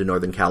still lived in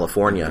Northern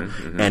California.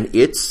 And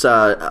it's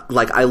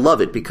I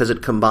love it because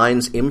it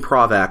combines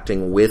improv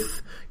acting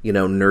with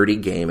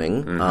nerdy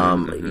gaming.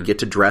 You get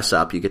to dress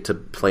up, you get to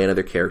play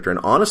another character, and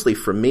honestly,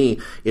 for me,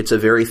 it's a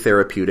very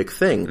therapeutic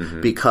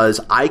thing because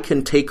I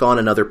can take on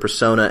another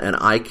persona and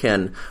I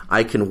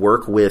can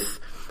work with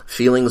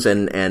feelings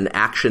and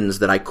actions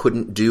that I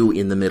couldn't do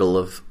in the middle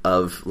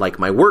of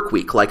my work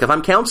week. Like if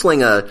I'm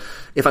counseling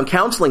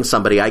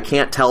somebody, I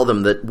can't tell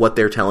them that what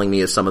they're telling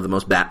me is some of the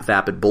most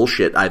vapid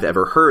bullshit I've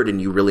ever heard,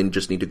 and you really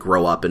just need to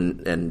grow up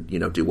and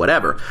do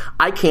whatever.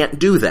 I can't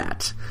do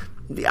that.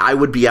 I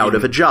would be out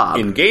of a job.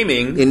 In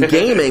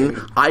gaming,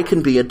 I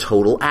can be a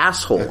total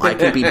asshole. I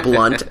can be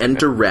blunt and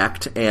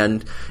direct,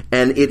 and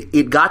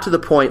it got to the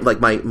point,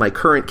 my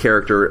current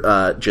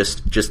character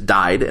just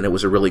died, and it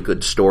was a really good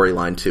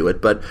storyline to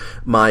it. But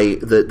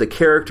the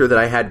character that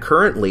I had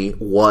currently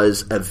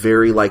was a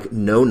very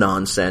no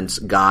nonsense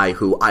guy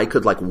who I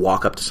could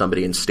walk up to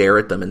somebody and stare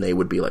at them, and they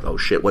would be like, "Oh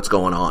shit, what's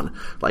going on?"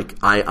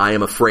 I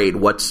am afraid.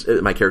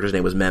 My character's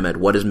name was Mehmed.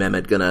 What is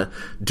Mehmed gonna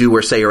do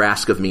or say or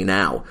ask of me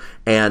now?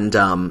 And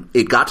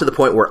it got to the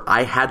point where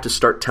I had to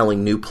start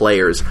telling new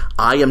players,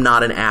 I am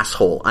not an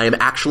asshole. I am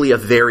actually a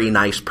very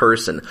nice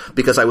person,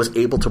 because I was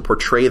able to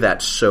portray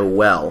that so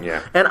well.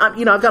 Yeah. And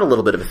I've got a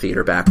little bit of a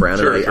theater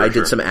background, and I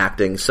did some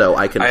acting, so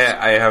I can.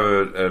 I have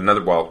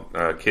another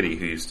Kitty,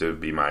 who used to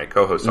be my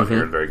co-host on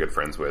here and very good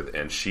friends with,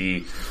 and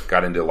she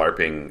got into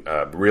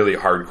LARPing really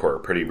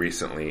hardcore pretty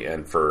recently,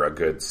 and for a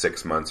good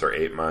 6 months or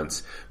 8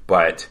 months.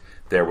 But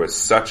there was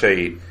such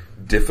a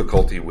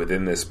difficulty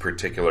within this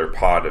particular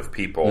pod of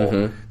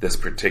people, this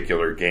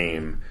particular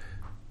game,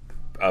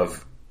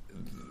 of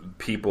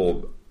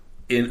people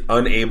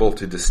unable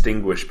to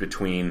distinguish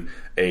between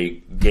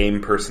a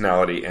game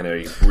personality and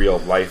a real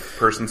life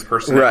person's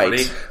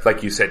personality. Right.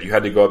 Like you said, you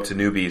had to go up to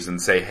newbies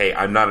and say, hey,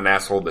 I'm not an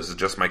asshole, this is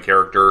just my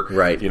character.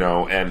 Right.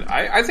 And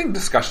I think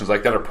discussions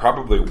like that are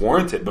probably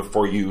warranted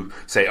before you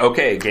say,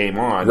 okay, game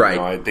on. Right.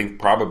 I think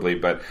probably,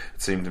 but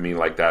it seemed to me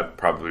like that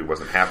probably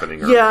wasn't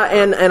happening.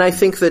 And I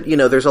think that,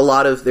 there's a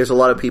lot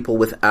of people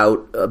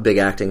without a big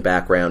acting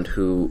background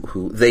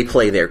who they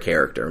play their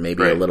character,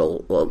 maybe a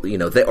little,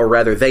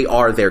 they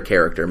are their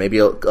character, maybe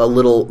a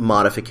little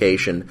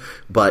modification,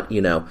 but,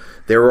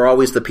 there were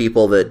always the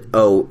people that,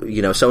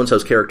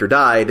 so-and-so's character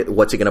died,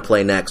 what's he going to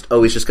play next?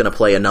 Oh, he's just going to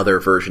play another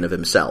version of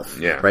himself.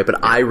 Yeah. Right?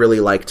 But I really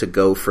like to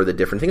go for the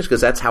different things,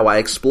 because that's how I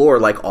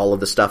explore, all of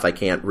the stuff I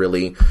can't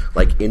really,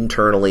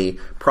 internally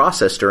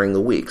process during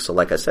the week. So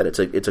like I said,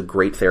 it's a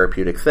great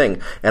therapeutic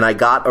thing. And I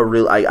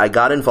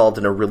got involved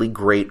in a really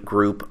great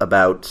group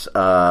about,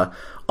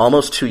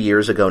 almost 2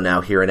 years ago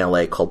now here in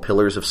LA called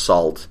Pillars of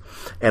Salt.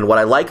 And what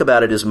I like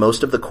about it is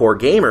most of the core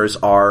gamers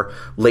are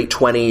late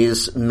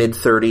 20s, mid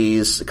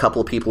 30s, a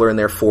couple of people are in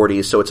their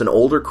 40s, so it's an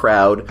older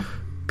crowd,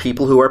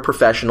 people who are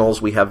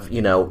professionals. We have,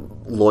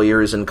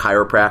 lawyers and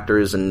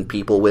chiropractors and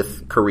people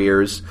with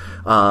careers.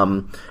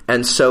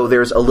 And so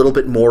there's a little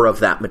bit more of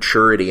that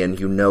maturity, and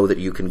that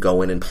you can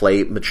go in and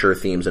play mature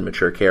themes and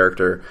mature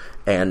character,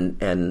 and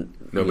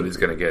nobody's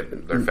going to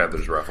get their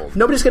feathers ruffled.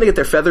 Nobody's going to get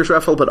their feathers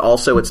ruffled, but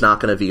also it's not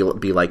going to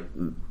be like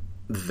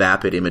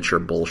vapid, immature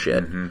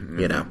bullshit,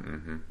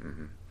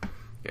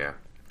 Yeah.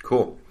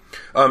 Cool.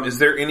 Is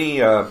there any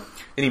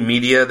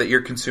media that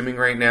you're consuming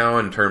right now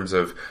in terms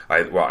of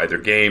either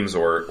games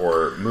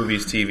or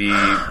movies, TV,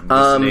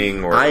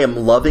 listening? Or I am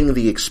loving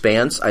The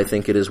Expanse. I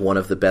think it is one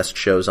of the best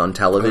shows on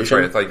television.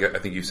 Oh, that's right. I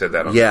think you said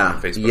that on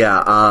Facebook.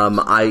 Yeah.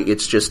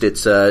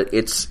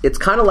 It's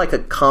kind of like a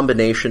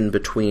combination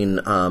between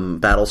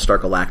Battlestar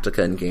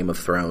Galactica and Game of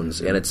Thrones,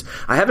 and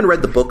I haven't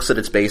read the books that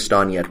it's based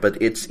on yet,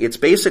 but it's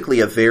basically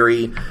a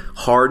very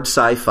hard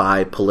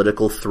sci-fi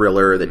political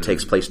thriller that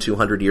takes place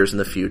 200 years in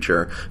the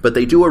future. But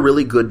they do a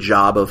really good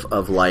job of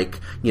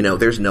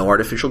there's no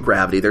artificial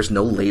gravity, there's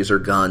no laser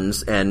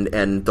guns,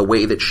 and the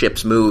way that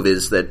ships move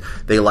is that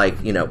they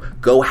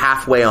go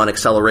halfway on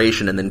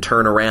acceleration and then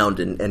turn around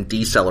and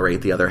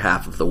decelerate the other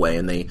half of the way,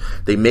 and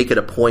they make it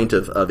a point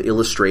of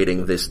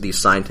illustrating these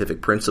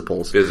scientific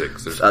principles.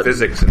 Physics. There's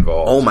physics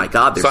involved. Oh my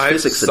God, there's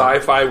physics.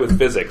 Sci-fi with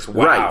physics.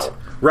 Wow.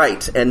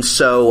 Right. And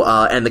so,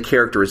 and the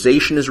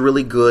characterization is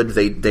really good.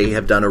 They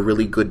have done a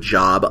really good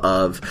job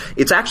of,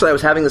 it's actually, I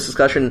was having this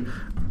discussion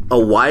a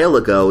while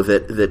ago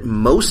that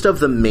most of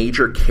the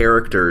major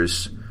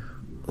characters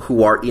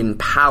who are in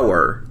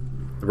power,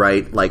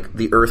 right, like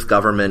the Earth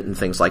government and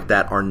things like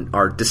that,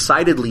 are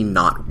decidedly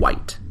not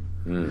white.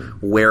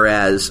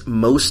 Whereas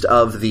most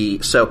of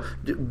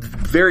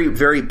very,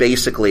 very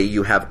basically,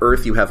 you have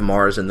Earth, you have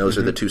Mars, and those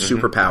are the two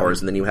superpowers,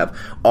 and then you have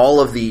all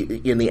of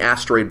in the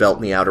asteroid belt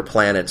and the outer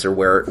planets are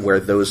where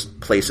those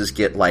places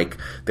get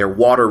their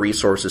water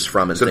resources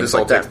from, and things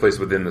like that. So this all takes place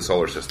within the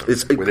solar system,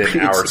 it's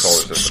our solar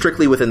system.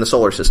 Strictly within the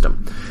solar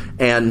system.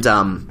 And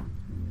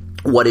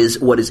what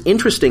is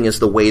interesting is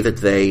the way that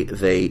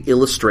they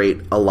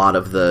illustrate a lot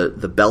of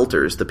the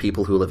belters, the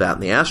people who live out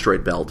in the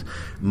asteroid belt.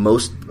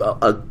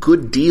 A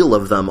good deal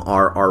of them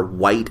are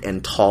white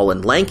and tall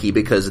and lanky,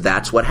 because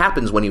that's what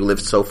happens when you live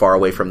so far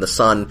away from the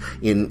sun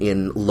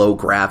in low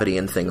gravity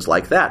and things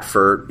like that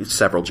for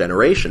several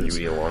generations.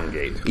 You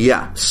elongate.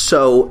 Yeah.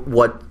 So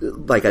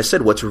like I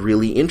said, what's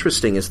really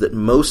interesting is that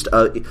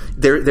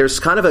there's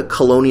kind of a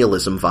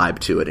colonialism vibe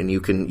to it, and you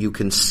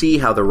can see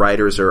how the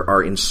writers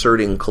are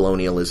inserting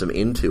colonialism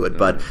into it,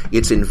 but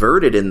it's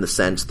inverted in the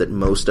sense that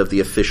most of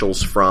the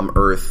officials from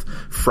Earth,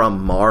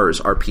 from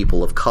Mars, are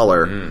people of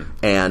color,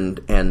 and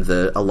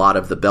a lot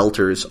of the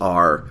belters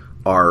are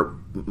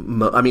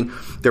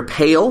they're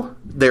pale.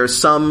 There's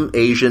some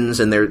Asians,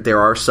 and there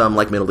are some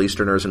Middle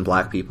Easterners and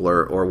black people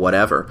or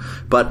whatever.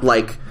 But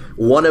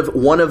one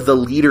of the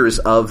leaders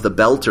of the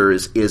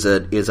belters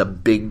is a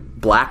big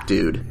black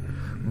dude.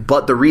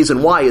 But the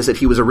reason why is that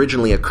he was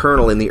originally a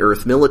colonel in the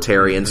Earth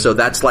military, and so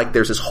that's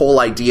there's this whole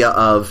idea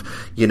of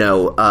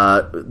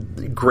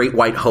great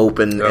white hope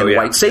and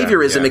white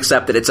saviorism,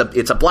 except that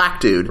it's a black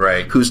dude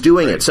who's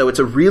doing it. So it's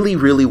a really,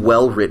 really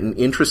well written,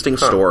 interesting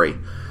story.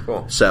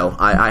 Cool. So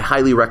I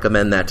highly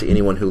recommend that to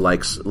anyone who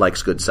likes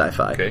good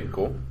sci-fi. Okay,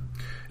 cool.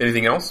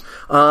 Anything else?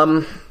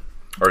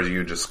 Or are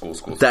you just school?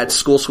 That's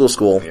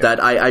school. Yeah.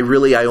 That I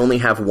only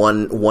have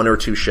one or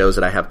two shows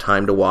that I have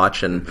time to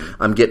watch, and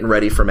I'm getting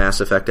ready for Mass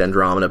Effect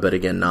Andromeda, but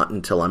again, not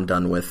until I'm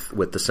done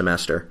with the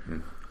semester.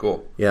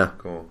 Cool. Yeah.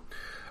 Cool.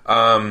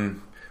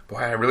 Boy,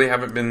 I really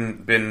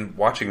haven't been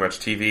watching much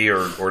TV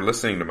or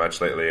listening to much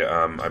lately.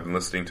 I've been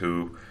listening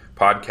to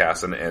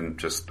podcasts and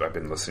just I've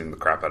been listening to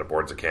the crap out of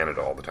Boards of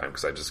Canada all the time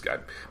because I've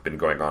been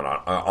going on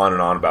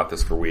and on about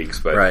this for weeks,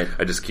 but right.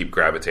 I just keep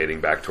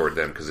gravitating back toward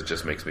them because it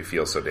just makes me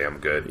feel so damn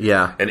good.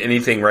 Yeah. And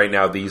anything right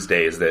now these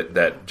days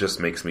that just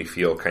makes me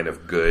feel kind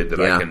of good that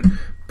I can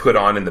put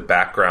on in the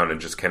background and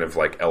just kind of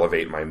like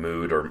elevate my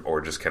mood or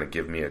just kind of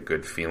give me a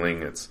good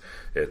feeling. It's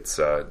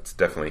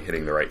definitely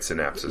hitting the right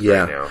synapses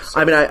right now. So.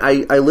 I mean,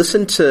 I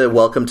listened to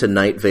Welcome to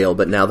Night Vale,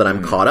 but now that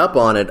I'm caught up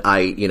on it,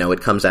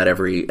 it comes out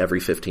every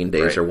 15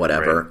 days or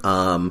whatever.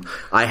 Right.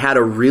 I had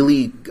a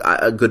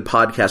good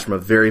podcast from a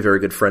very, very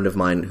good friend of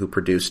mine who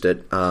produced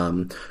it,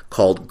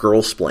 called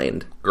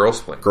Girlsplained.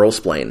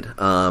 Girlsplained.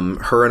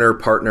 Her and her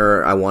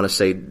partner, I want to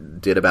say,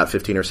 did about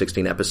 15 or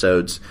 16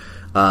 episodes.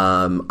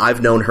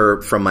 I've known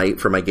her from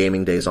my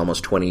gaming days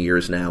almost 20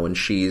 years now, and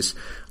she's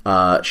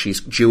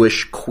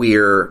Jewish,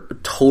 queer,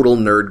 total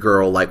nerd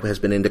girl, like has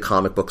been into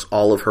comic books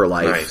all of her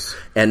life. Nice.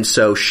 And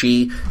so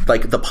she,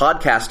 like, the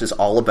podcast is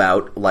all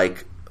about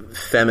like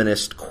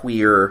feminist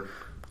queer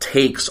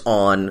takes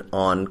on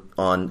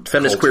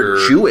feminist queer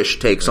Jewish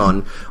takes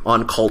on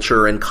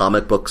culture and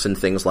comic books and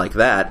things like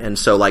that. And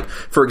so, like,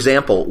 for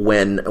example,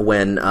 when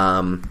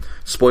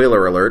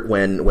spoiler alert,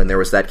 when there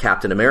was that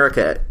Captain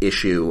America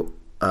issue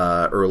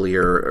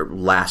earlier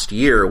last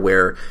year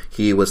where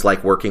he was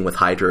like working with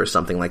Hydra or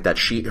something like that,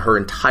 her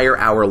entire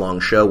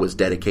hour-long show was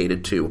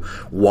dedicated to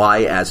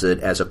why as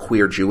a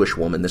queer Jewish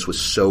woman this was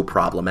so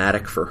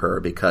problematic for her,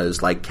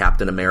 because like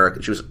Captain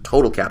America, she was a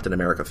total Captain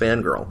America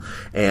fangirl,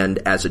 and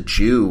as a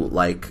Jew,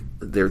 like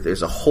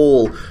there's a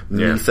whole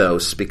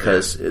mythos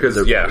because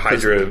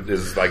Hydra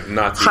is like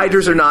Nazis.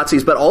 Hydras are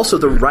Nazis, but also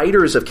the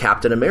writers of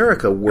Captain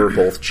America were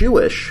both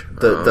Jewish.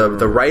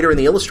 The writer and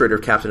the illustrator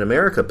of Captain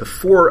America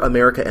before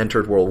America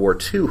entered World War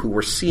II, who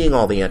were seeing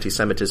all the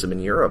anti-Semitism in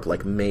Europe,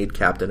 like made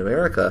Captain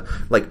America,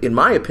 like in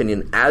my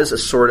opinion, as a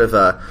sort of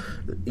a,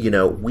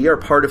 we are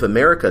part of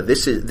America.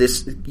 This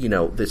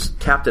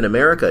Captain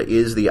America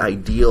is the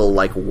ideal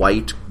like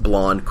white,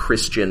 blonde,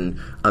 Christian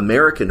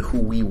American who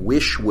we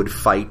wish would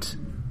fight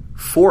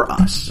for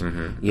us,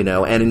 and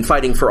in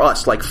fighting for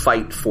us, like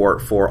fight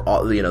for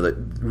all, the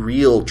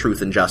real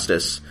truth and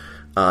justice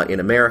in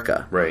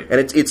America. Right. And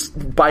it's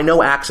by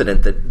no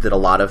accident that a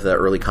lot of the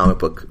early comic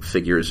book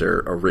figures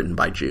are written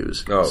by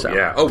Jews.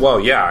 Yeah. Oh, well,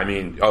 yeah. I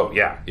mean,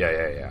 yeah.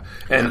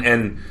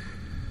 And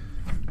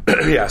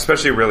yeah,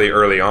 especially really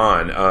early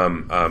on.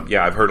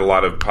 I've heard a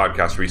lot of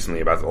podcasts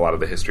recently about a lot of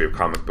the history of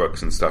comic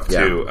books and stuff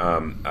too.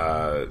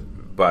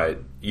 But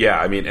yeah,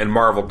 I mean, and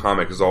Marvel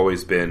comic has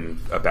always been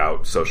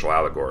about social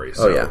allegory.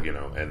 So,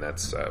 and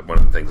that's one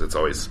of the things that's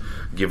always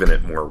given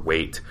it more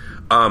weight.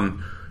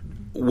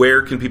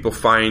 Where can people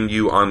find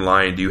you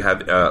online? Do you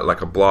have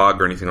like a blog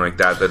or anything like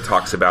that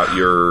talks about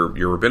your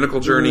rabbinical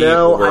journey?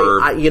 No,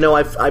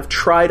 I've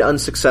tried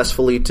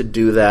unsuccessfully to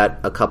do that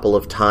a couple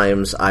of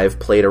times. I've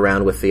played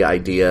around with the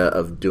idea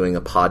of doing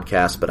a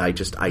podcast, but I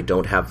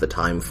don't have the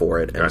time for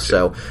it, and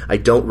so I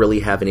don't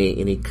really have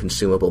any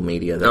consumable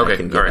media that I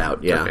can get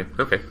out. Yeah.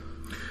 Okay.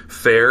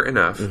 Fair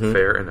enough.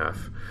 Fair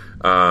enough.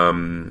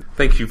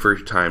 Thank you for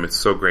your time. It's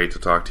so great to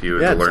talk to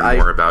you and to learn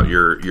more about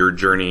your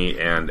journey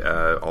and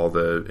all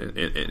the.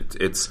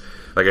 It's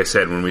like I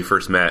said when we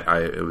first met.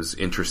 I was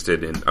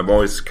interested in. I'm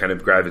always kind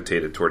of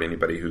gravitated toward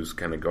anybody who's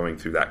kind of going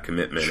through that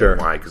commitment. Sure. And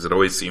why? Because it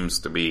always seems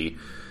to be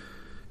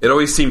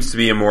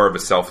a more of a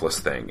selfless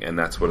thing, and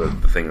that's the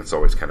thing that's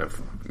always kind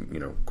of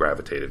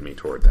gravitated me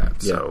toward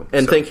that. Yeah. So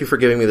thank you for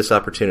giving me this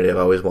opportunity. I've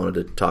always wanted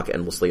to talk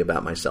endlessly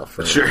about myself.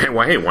 Sure. Hey,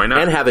 why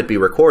not? And have it be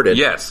recorded.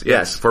 Yes.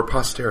 For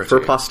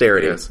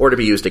posterity. Yes. Or to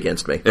be used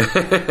against me.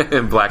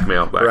 And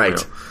blackmail.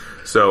 Right.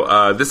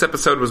 So this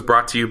episode was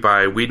brought to you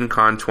by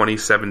WhedonCon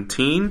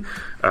 2017.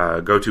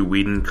 Go to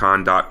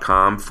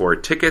WhedonCon.com for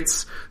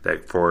tickets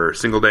for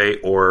single day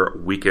or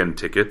weekend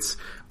tickets.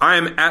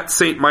 I'm at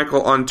St.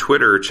 Michael on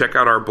Twitter. Check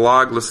out our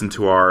blog. Listen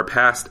to our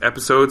past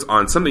episodes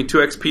on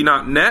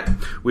something2xp.net.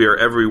 We are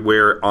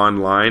everywhere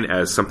online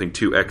as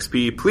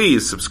Something2XP.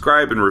 Please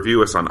subscribe and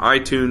review us on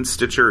iTunes,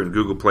 Stitcher, and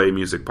Google Play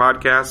Music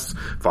Podcasts.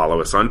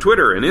 Follow us on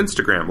Twitter and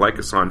Instagram. Like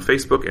us on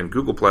Facebook and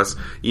Google+.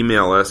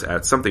 Email us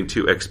at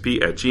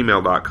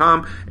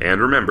something2xp@gmail.com.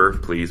 And remember,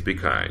 please be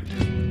kind.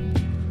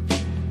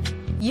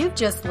 You've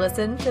just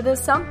listened to the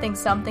Something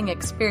Something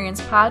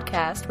Experience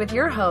podcast with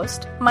your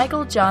host,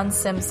 Michael John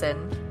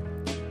Simpson.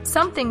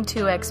 Something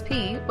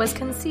 2XP was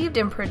conceived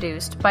and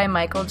produced by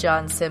Michael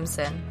John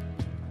Simpson.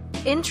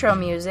 Intro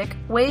music,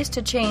 Ways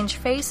to Change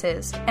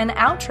Faces, and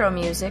outro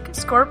music,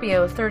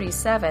 Scorpio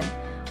 37,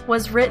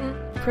 was written,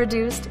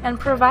 produced, and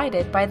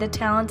provided by the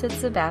talented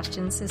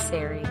Sebastian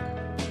Cesari.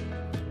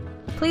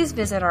 Please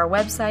visit our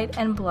website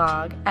and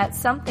blog at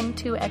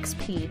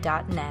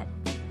something2xp.net.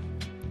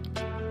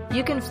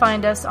 You can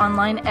find us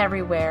online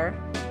everywhere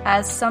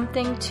as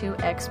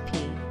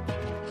Something2XP.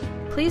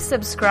 Please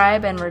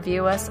subscribe and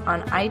review us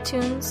on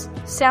iTunes,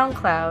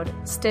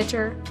 SoundCloud,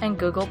 Stitcher, and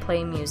Google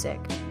Play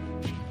Music.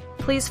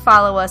 Please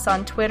follow us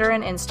on Twitter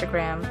and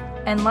Instagram,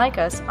 and like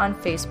us on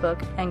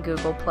Facebook and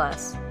Google+.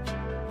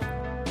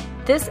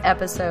 This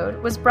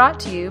episode was brought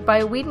to you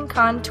by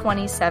WhedonCon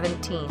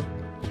 2017,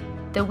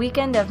 the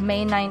weekend of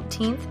May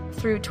 19th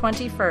through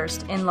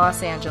 21st in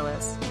Los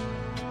Angeles.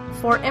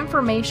 For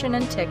information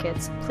and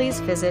tickets, please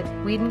visit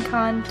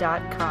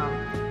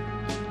WhedonCon.com.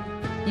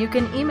 You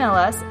can email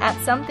us at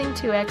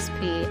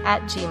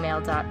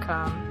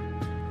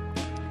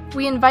something2xp@gmail.com.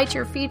 We invite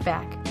your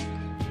feedback.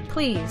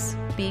 Please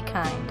be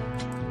kind.